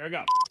off. Here we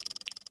go.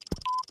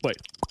 Wait.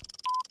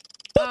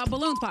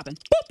 Balloons popping.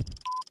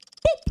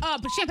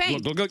 Boop. Champagne.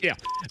 Go. Yeah.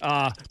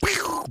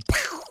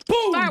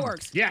 Boom.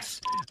 Fireworks. Yes.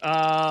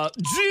 Shall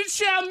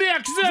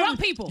mix them. Drunk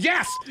people.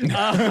 Yes.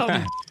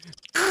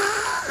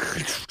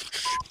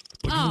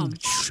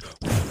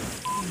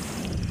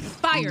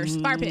 Fires.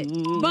 Fire pit.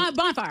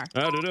 Bonfire.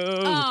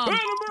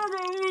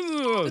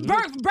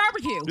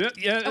 Barbecue.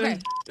 Yeah. Okay.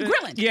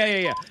 Grilling.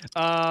 Yeah.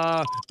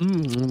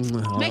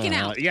 Making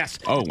out. Yes.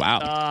 Oh,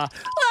 wow.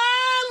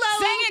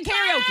 Singing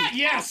karaoke.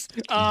 Yes.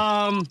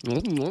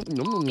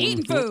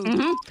 Eating food.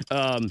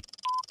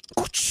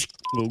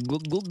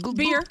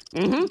 Beer.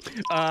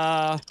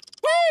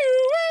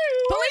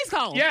 Police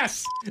call.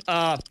 Yes.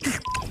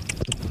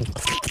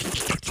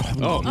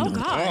 Oh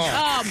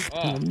gosh.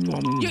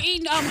 You're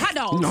eating hot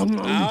dogs.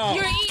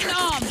 You're eating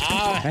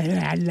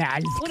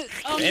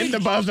In the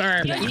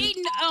buzzer.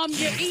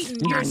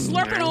 You're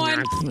slurping on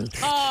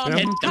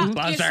Hit the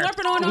buzzer. You're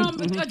slurping on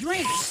a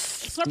drink.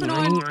 Slurping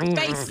on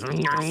face.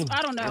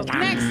 I don't know.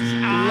 Next.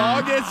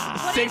 Longest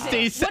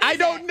 60 I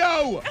don't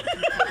know.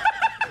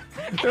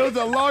 It was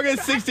the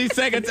longest 60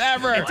 seconds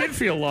ever. It did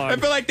feel long. I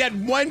feel like that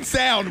one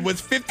sound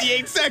was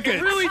 58 seconds.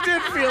 It really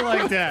did feel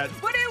like that.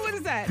 What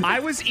is that? I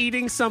was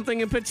eating something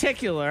in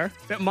particular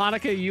that,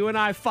 Monica, you and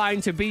I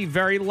find to be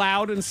very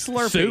loud and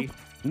slurpy. Soup?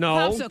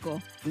 No.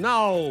 Popsicle.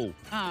 No.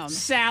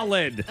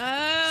 Salad.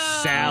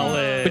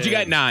 Salad. But you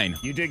got 9.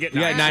 You did get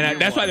You 9. got 9.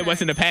 That's why there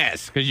wasn't a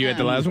pass, because you had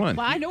the last one.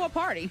 Well, I know a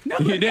party.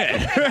 You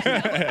did.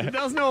 She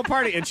does know a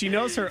party, and she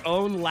knows her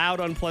own loud,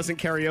 unpleasant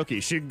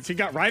karaoke. She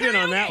got right in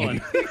on that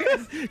one.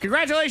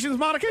 Congratulations,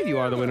 Monica. You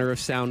are the winner of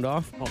Sound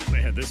Off. Oh,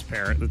 man, this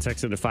parrot that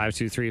texted to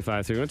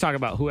 52353. We're going to talk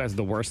about who has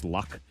the worst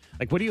luck.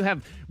 Like, what do you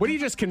have? What are you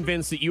just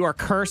convinced that you are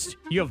cursed?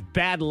 You have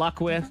bad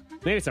luck with?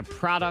 Maybe it's a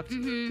product.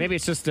 Maybe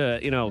it's just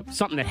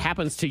something that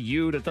happens to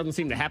you that doesn't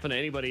seem to happen to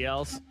anybody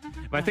else.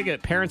 But I think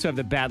that parents who have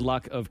the bad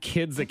luck of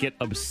kids that get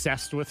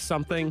obsessed with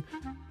something,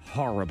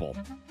 horrible.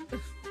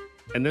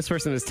 And this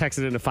person has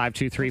texted into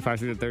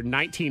 52353 that their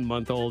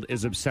 19-month-old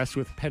is obsessed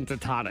with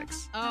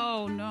pentatonics.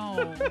 Oh,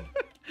 no.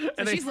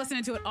 So she's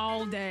listening to it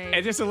all day.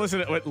 And just to listen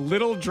to it,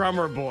 Little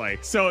Drummer Boy.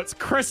 So it's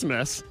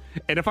Christmas.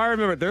 And if I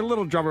remember, their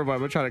Little Drummer Boy, I'm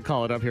going to try to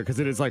call it up here because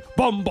it is like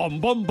bum,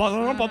 bum, bum,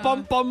 bum, bum,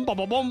 bum, bum, bum,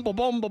 bum, bum,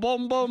 bum, bum,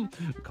 bum, bum.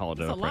 Call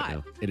it up right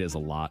now. It is a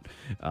lot.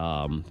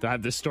 I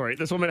have this story.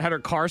 This woman had her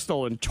car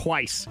stolen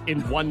twice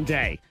in one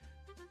day.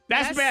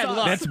 That's bad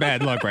luck. That's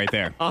bad luck right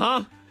there.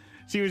 Uh-huh.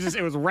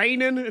 It was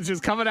raining. It's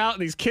just coming out,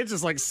 and these kids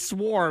just like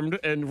swarmed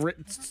and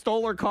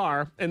stole her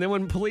car. And then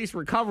when police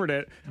recovered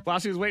it, while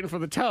she was waiting for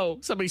the tow,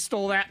 somebody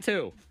stole that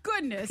too.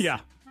 Goodness. Yeah.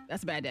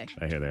 That's a bad day.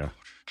 Right, here they are.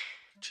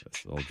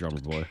 That's the old drummer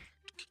boy.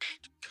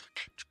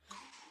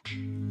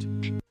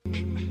 Maybe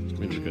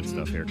the good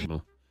stuff here.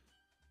 Come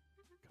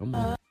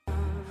on.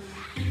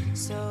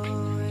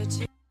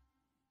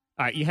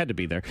 All right, you had to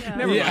be there. Yeah.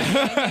 Never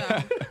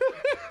mind.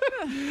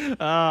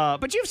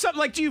 But you have something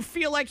like, do you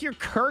feel like you're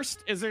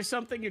cursed? Is there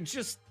something you're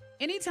just...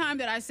 Anytime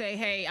that I say,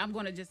 hey, I'm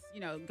going to just,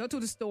 go to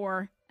the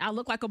store, I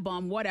look like a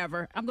bum,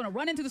 whatever. I'm going to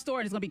run into the store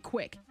and it's going to be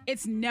quick.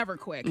 It's never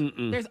quick.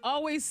 There's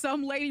always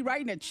some lady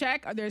writing a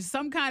check or there's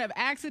some kind of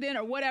accident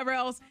or whatever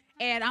else.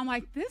 And I'm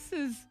like, this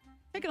is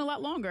taking a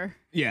lot longer.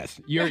 Yes,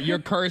 you're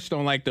cursed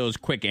on like those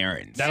quick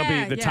errands. That'll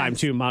be the time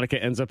too.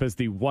 Monica ends up as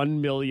the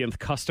 1 millionth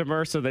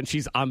customer, so then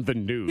she's on the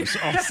news.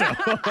 Also,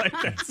 like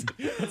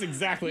that's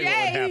exactly what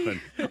would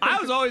happen.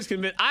 I was always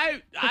convinced.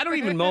 I don't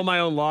even mow my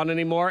own lawn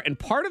anymore, and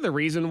part of the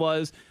reason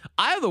was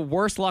I have the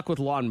worst luck with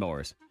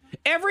lawnmowers.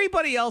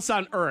 Everybody else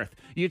on earth,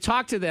 you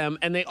talk to them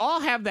and they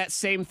all have that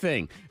same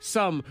thing.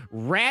 Some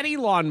ratty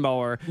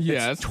lawnmower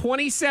that's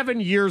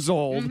 27 years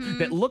old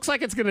that looks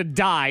like it's going to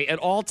die at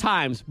all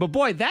times. But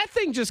boy, that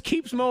thing just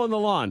keeps mowing the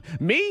lawn.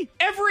 Me,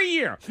 every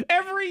year.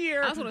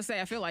 I was going to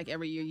say, I feel like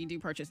every year you do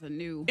purchase a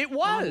new It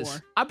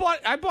was. lawnmower.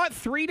 I bought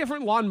 3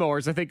 different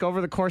lawnmowers, I think,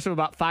 over the course of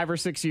about 5 or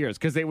 6 years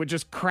because they would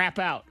just crap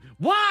out.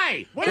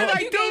 Why? What did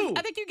I do?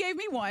 I think you gave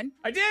me one.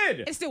 I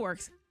did. It still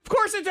works. Of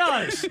course it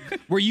does.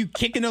 Were you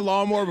kicking the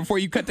lawnmower before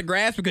you cut the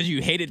grass because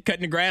you hated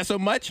cutting the grass so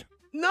much?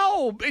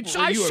 No,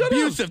 I you should have.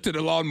 abusive to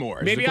the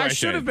lawnmower. Maybe I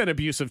should have been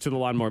abusive to the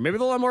lawnmower. Maybe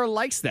the lawnmower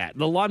likes that.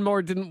 The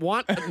lawnmower didn't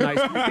want nice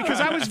because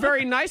I was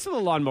very nice to the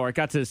lawnmower. It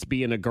got to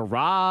be in a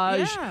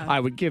garage. Yeah. I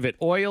would give it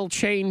oil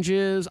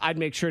changes. I'd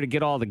make sure to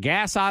get all the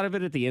gas out of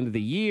it at the end of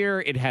the year.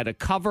 It had a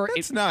cover.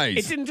 That's nice.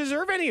 It didn't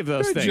deserve any of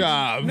those Good things.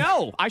 job.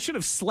 No, I should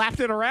have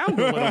slapped it around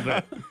a little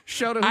bit.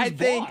 Showed him who's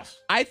boss.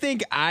 I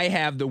think I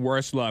have the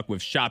worst luck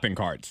with shopping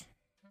carts.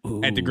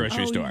 At the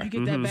grocery store. You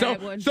get that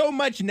bad one. So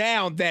much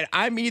now that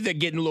I'm either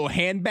getting a little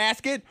hand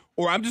basket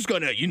or I'm just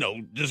going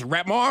to, just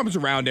wrap my arms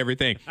around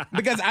everything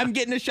because I'm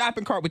getting a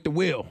shopping cart with the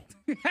wheel,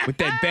 with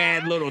that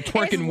bad little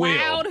twerking wheel.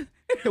 Loud.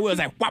 The wheel's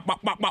like, wop,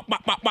 wop, wop, wop,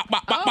 wop, wop, wop,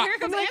 wop, Oh, wop. here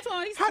comes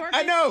Antoine. He's twerking.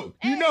 I know.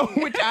 You know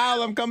which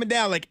aisle I'm coming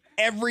down. Like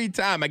every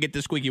time I get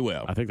the squeaky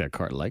wheel. I think that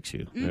cart likes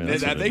you. Yeah, I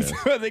that's what it think is.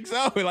 so. I think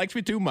so. It likes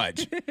me too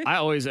much. I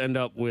always end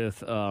up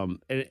with,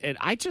 and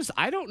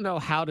I don't know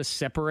how to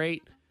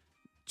separate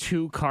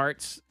two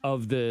carts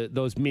of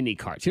those mini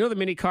carts. You know the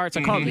mini carts?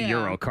 I call it the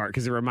Euro cart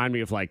because it remind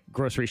me of like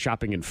grocery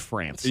shopping in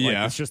France. Like,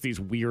 Yeah. It's just these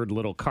weird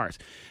little carts.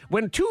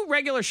 When two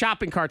regular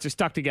shopping carts are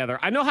stuck together,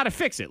 I know how to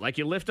fix it. Like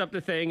you lift up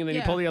the thing and then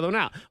you pull the other one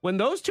out. When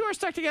those two are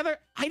stuck together,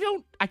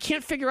 I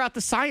can't figure out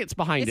the science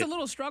behind It's it. a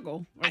little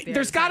struggle. Right there.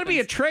 There's It got to be a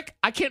happens. trick.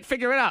 I can't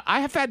figure it out.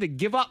 I have had to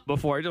give up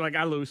before. You're like,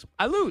 I lose.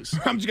 I'm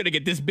just going to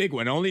get this big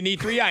one. I only need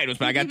 3 items,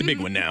 but I got the big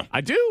one now. I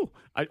do.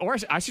 Or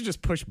I should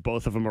just push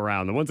both of them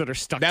around. The ones that are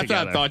stuck That's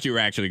together. what I thought you were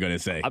actually going to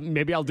say.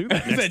 Maybe I'll do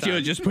that next That you time.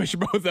 would just push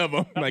both of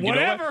them. Like, you know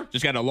Whatever. what?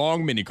 Just got a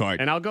long mini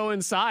cart. And I'll go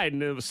inside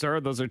and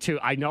sir, those are two.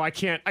 I know I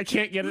can't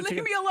get it Leave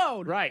together. me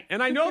alone. Right.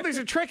 And I know there's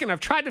a trick and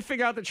I've tried to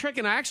figure out the trick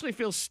and I actually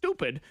feel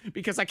stupid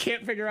because I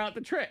can't figure out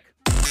the trick.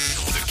 The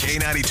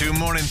K92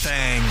 Morning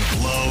Thang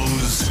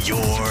blows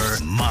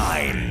your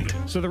mind.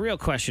 So the real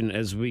question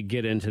as we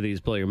get into these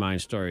blow your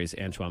mind stories,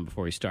 Antoine,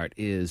 before we start,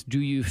 is do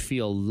you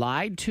feel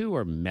lied to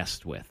or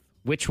messed with?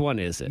 Which one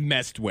is it?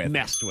 Messed with.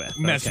 Messed with.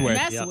 Messed Okay. with.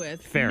 Mess Yep.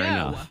 with. Fair No.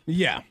 enough.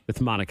 Yeah. With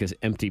Monica's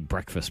empty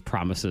breakfast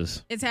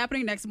promises. It's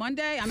happening next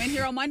Monday. I'm in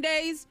here on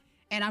Mondays,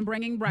 and I'm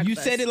bringing breakfast. You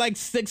said it like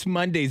 6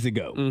 Mondays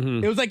ago.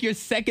 It was like your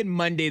second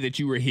Monday that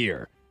you were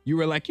here. You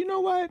were like, you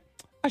know what?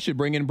 I should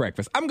bring in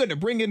breakfast. I'm going to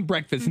bring in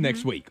breakfast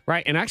next week.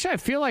 Right. And actually, I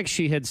feel like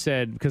she had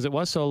said, because it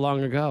was so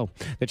long ago,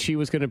 that she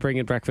was going to bring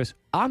in breakfast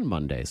on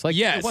Mondays. Like,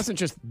 Yes. it wasn't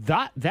just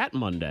that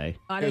Monday.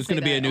 I It didn't was say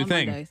gonna be that a new on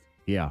thing. Mondays.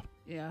 Yeah.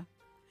 Yeah.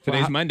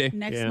 Today's Monday.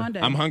 Next Yeah.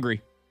 Monday. I'm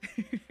hungry.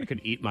 I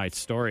could eat my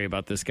story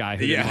about this guy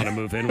who Yeah. didn't want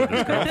to move in with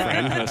his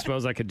girlfriend. I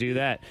suppose I could do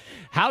that.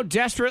 How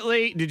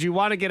desperately did you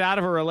want to get out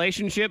of a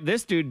relationship?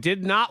 This dude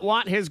did not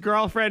want his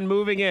girlfriend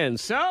moving in.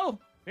 So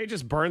they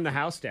just burned the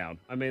house down.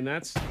 I mean,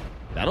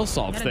 that'll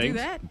solve Gotta things. do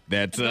that.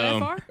 That's Go that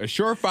far? a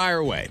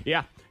surefire way.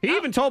 Yeah. He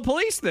even told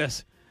police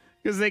this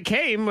because they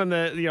came when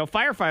the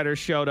firefighters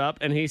showed up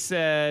and he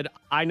said,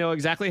 I know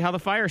exactly how the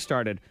fire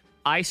started.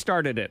 I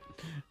started it.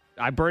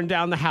 I burned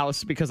down the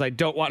house because I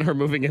don't want her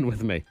moving in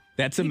with me.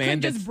 That's a You man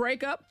couldn't that's just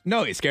break up.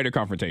 no, he's scared of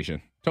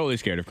confrontation. Totally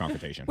scared of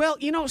confrontation. Well,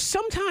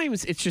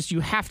 sometimes it's just you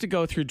have to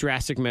go through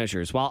drastic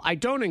measures. While I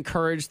don't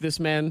encourage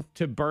this man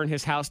to burn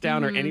his house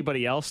down or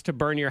anybody else to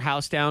burn your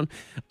house down,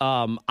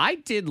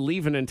 I did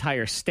leave an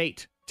entire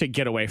state to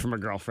get away from a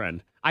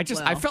girlfriend. I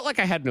felt like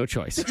I had no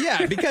choice.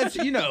 Yeah, because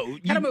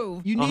Gotta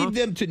move. You need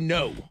them to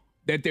know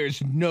that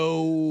there's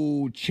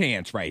no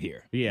chance right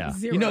here. Yeah.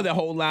 Zero. You know the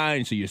whole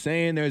line, so you're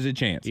saying there's a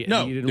chance. Yeah,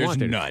 No, you didn't there's want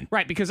there to- none.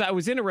 Right, because I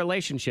was in a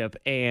relationship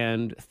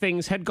and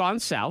things had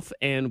gone south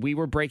and we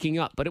were breaking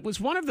up. But it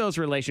was one of those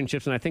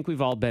relationships, and I think we've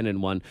all been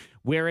in one,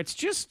 where it's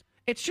just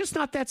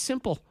not that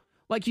simple.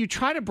 Like you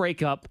try to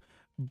break up,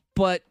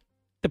 but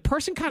the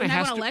person kind of They're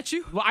not has gonna to let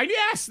you? Well,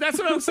 yes, that's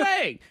what I'm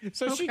saying.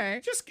 So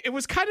Okay. it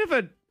was kind of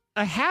a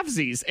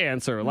halvesies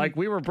answer. Like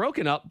we were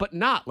broken up, but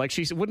not. Like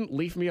she wouldn't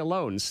leave me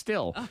alone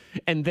still.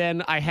 And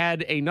then I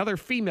had another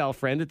female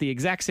friend at the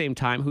exact same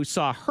time who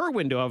saw her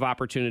window of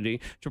opportunity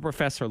to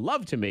profess her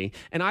love to me.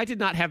 And I did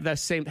not have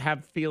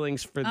have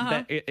feelings for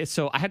that.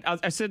 So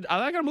I said,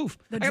 I gotta move.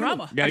 The I gotta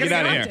drama. move. Gotta I get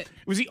outta move. here.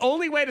 It was the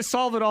only way to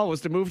solve it all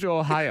was to move to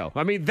Ohio.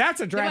 I mean,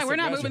 that's a They're drastic like, we're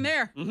not measure.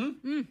 moving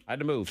there. I had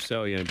to move.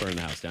 So yeah, burn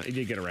the house down. He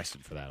did get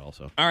arrested for that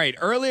also. All right,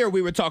 earlier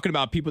we were talking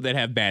about people that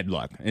have bad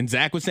luck. And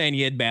Zach was saying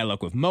he had bad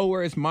luck with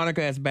mowers.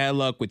 Monica has bad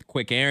luck with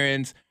quick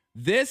errands.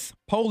 This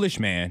Polish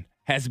man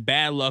has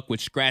bad luck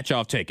with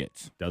scratch-off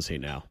tickets. Does he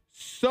now?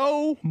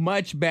 So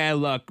much bad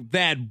luck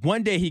that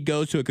one day he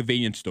goes to a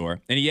convenience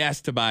store and he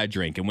asks to buy a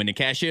drink. And when the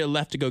cashier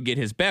left to go get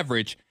his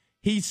beverage,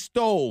 he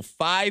stole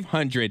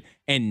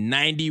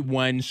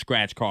 591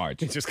 scratch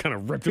cards. He just kind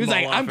of ripped He them was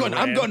all like, off I'm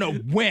and going ran.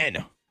 to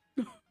win.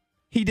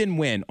 He didn't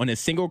win on a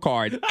single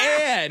card.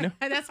 And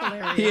That's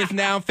hilarious. he is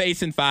now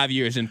facing 5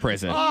 years in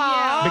prison.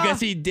 Yeah.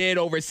 Because he did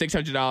over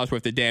 $600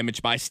 worth of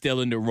damage by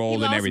stealing the He roll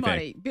and lost everything.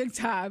 money. Big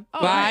time. Oh,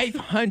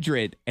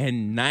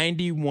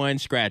 591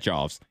 scratch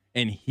offs,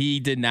 and he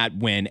did not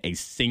win a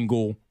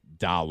single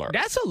dollar.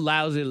 That's a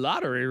lousy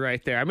lottery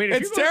right there. I mean,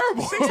 if It's you go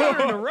terrible.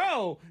 600 in a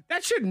row,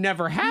 that should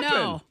never happen,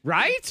 No.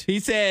 right? He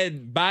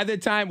said by the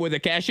time where the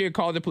cashier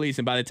called the police,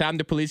 and by the time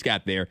the police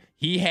got there,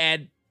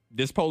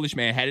 this Polish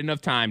man had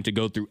enough time to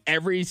go through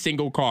every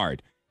single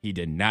card he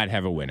did not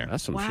have a winner.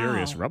 That's some Wow.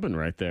 furious rubbing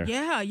right there.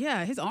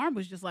 Yeah. His arm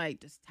was just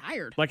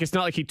tired. Like, it's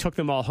not like he took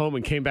them all home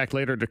and came back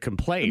later to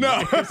complain.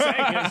 No. What you're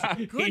saying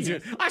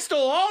is, I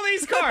stole all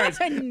these cards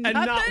and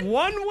not Nothing?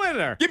 one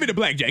winner. Give me the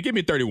blackjack. Give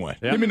me 31.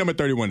 Yep. Give me number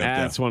 31 up there.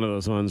 That's one of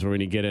those ones where when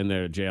you get in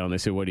there to jail and they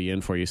say, what are you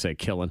in for? You say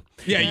killing.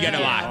 Yeah, you got to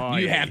lie. Oh,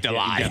 you yeah, have to yeah,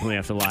 lie. You definitely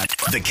have to lie.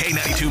 The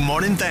K92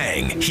 Morning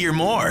Thang. Hear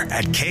more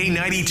at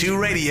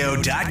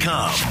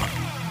K92Radio.com.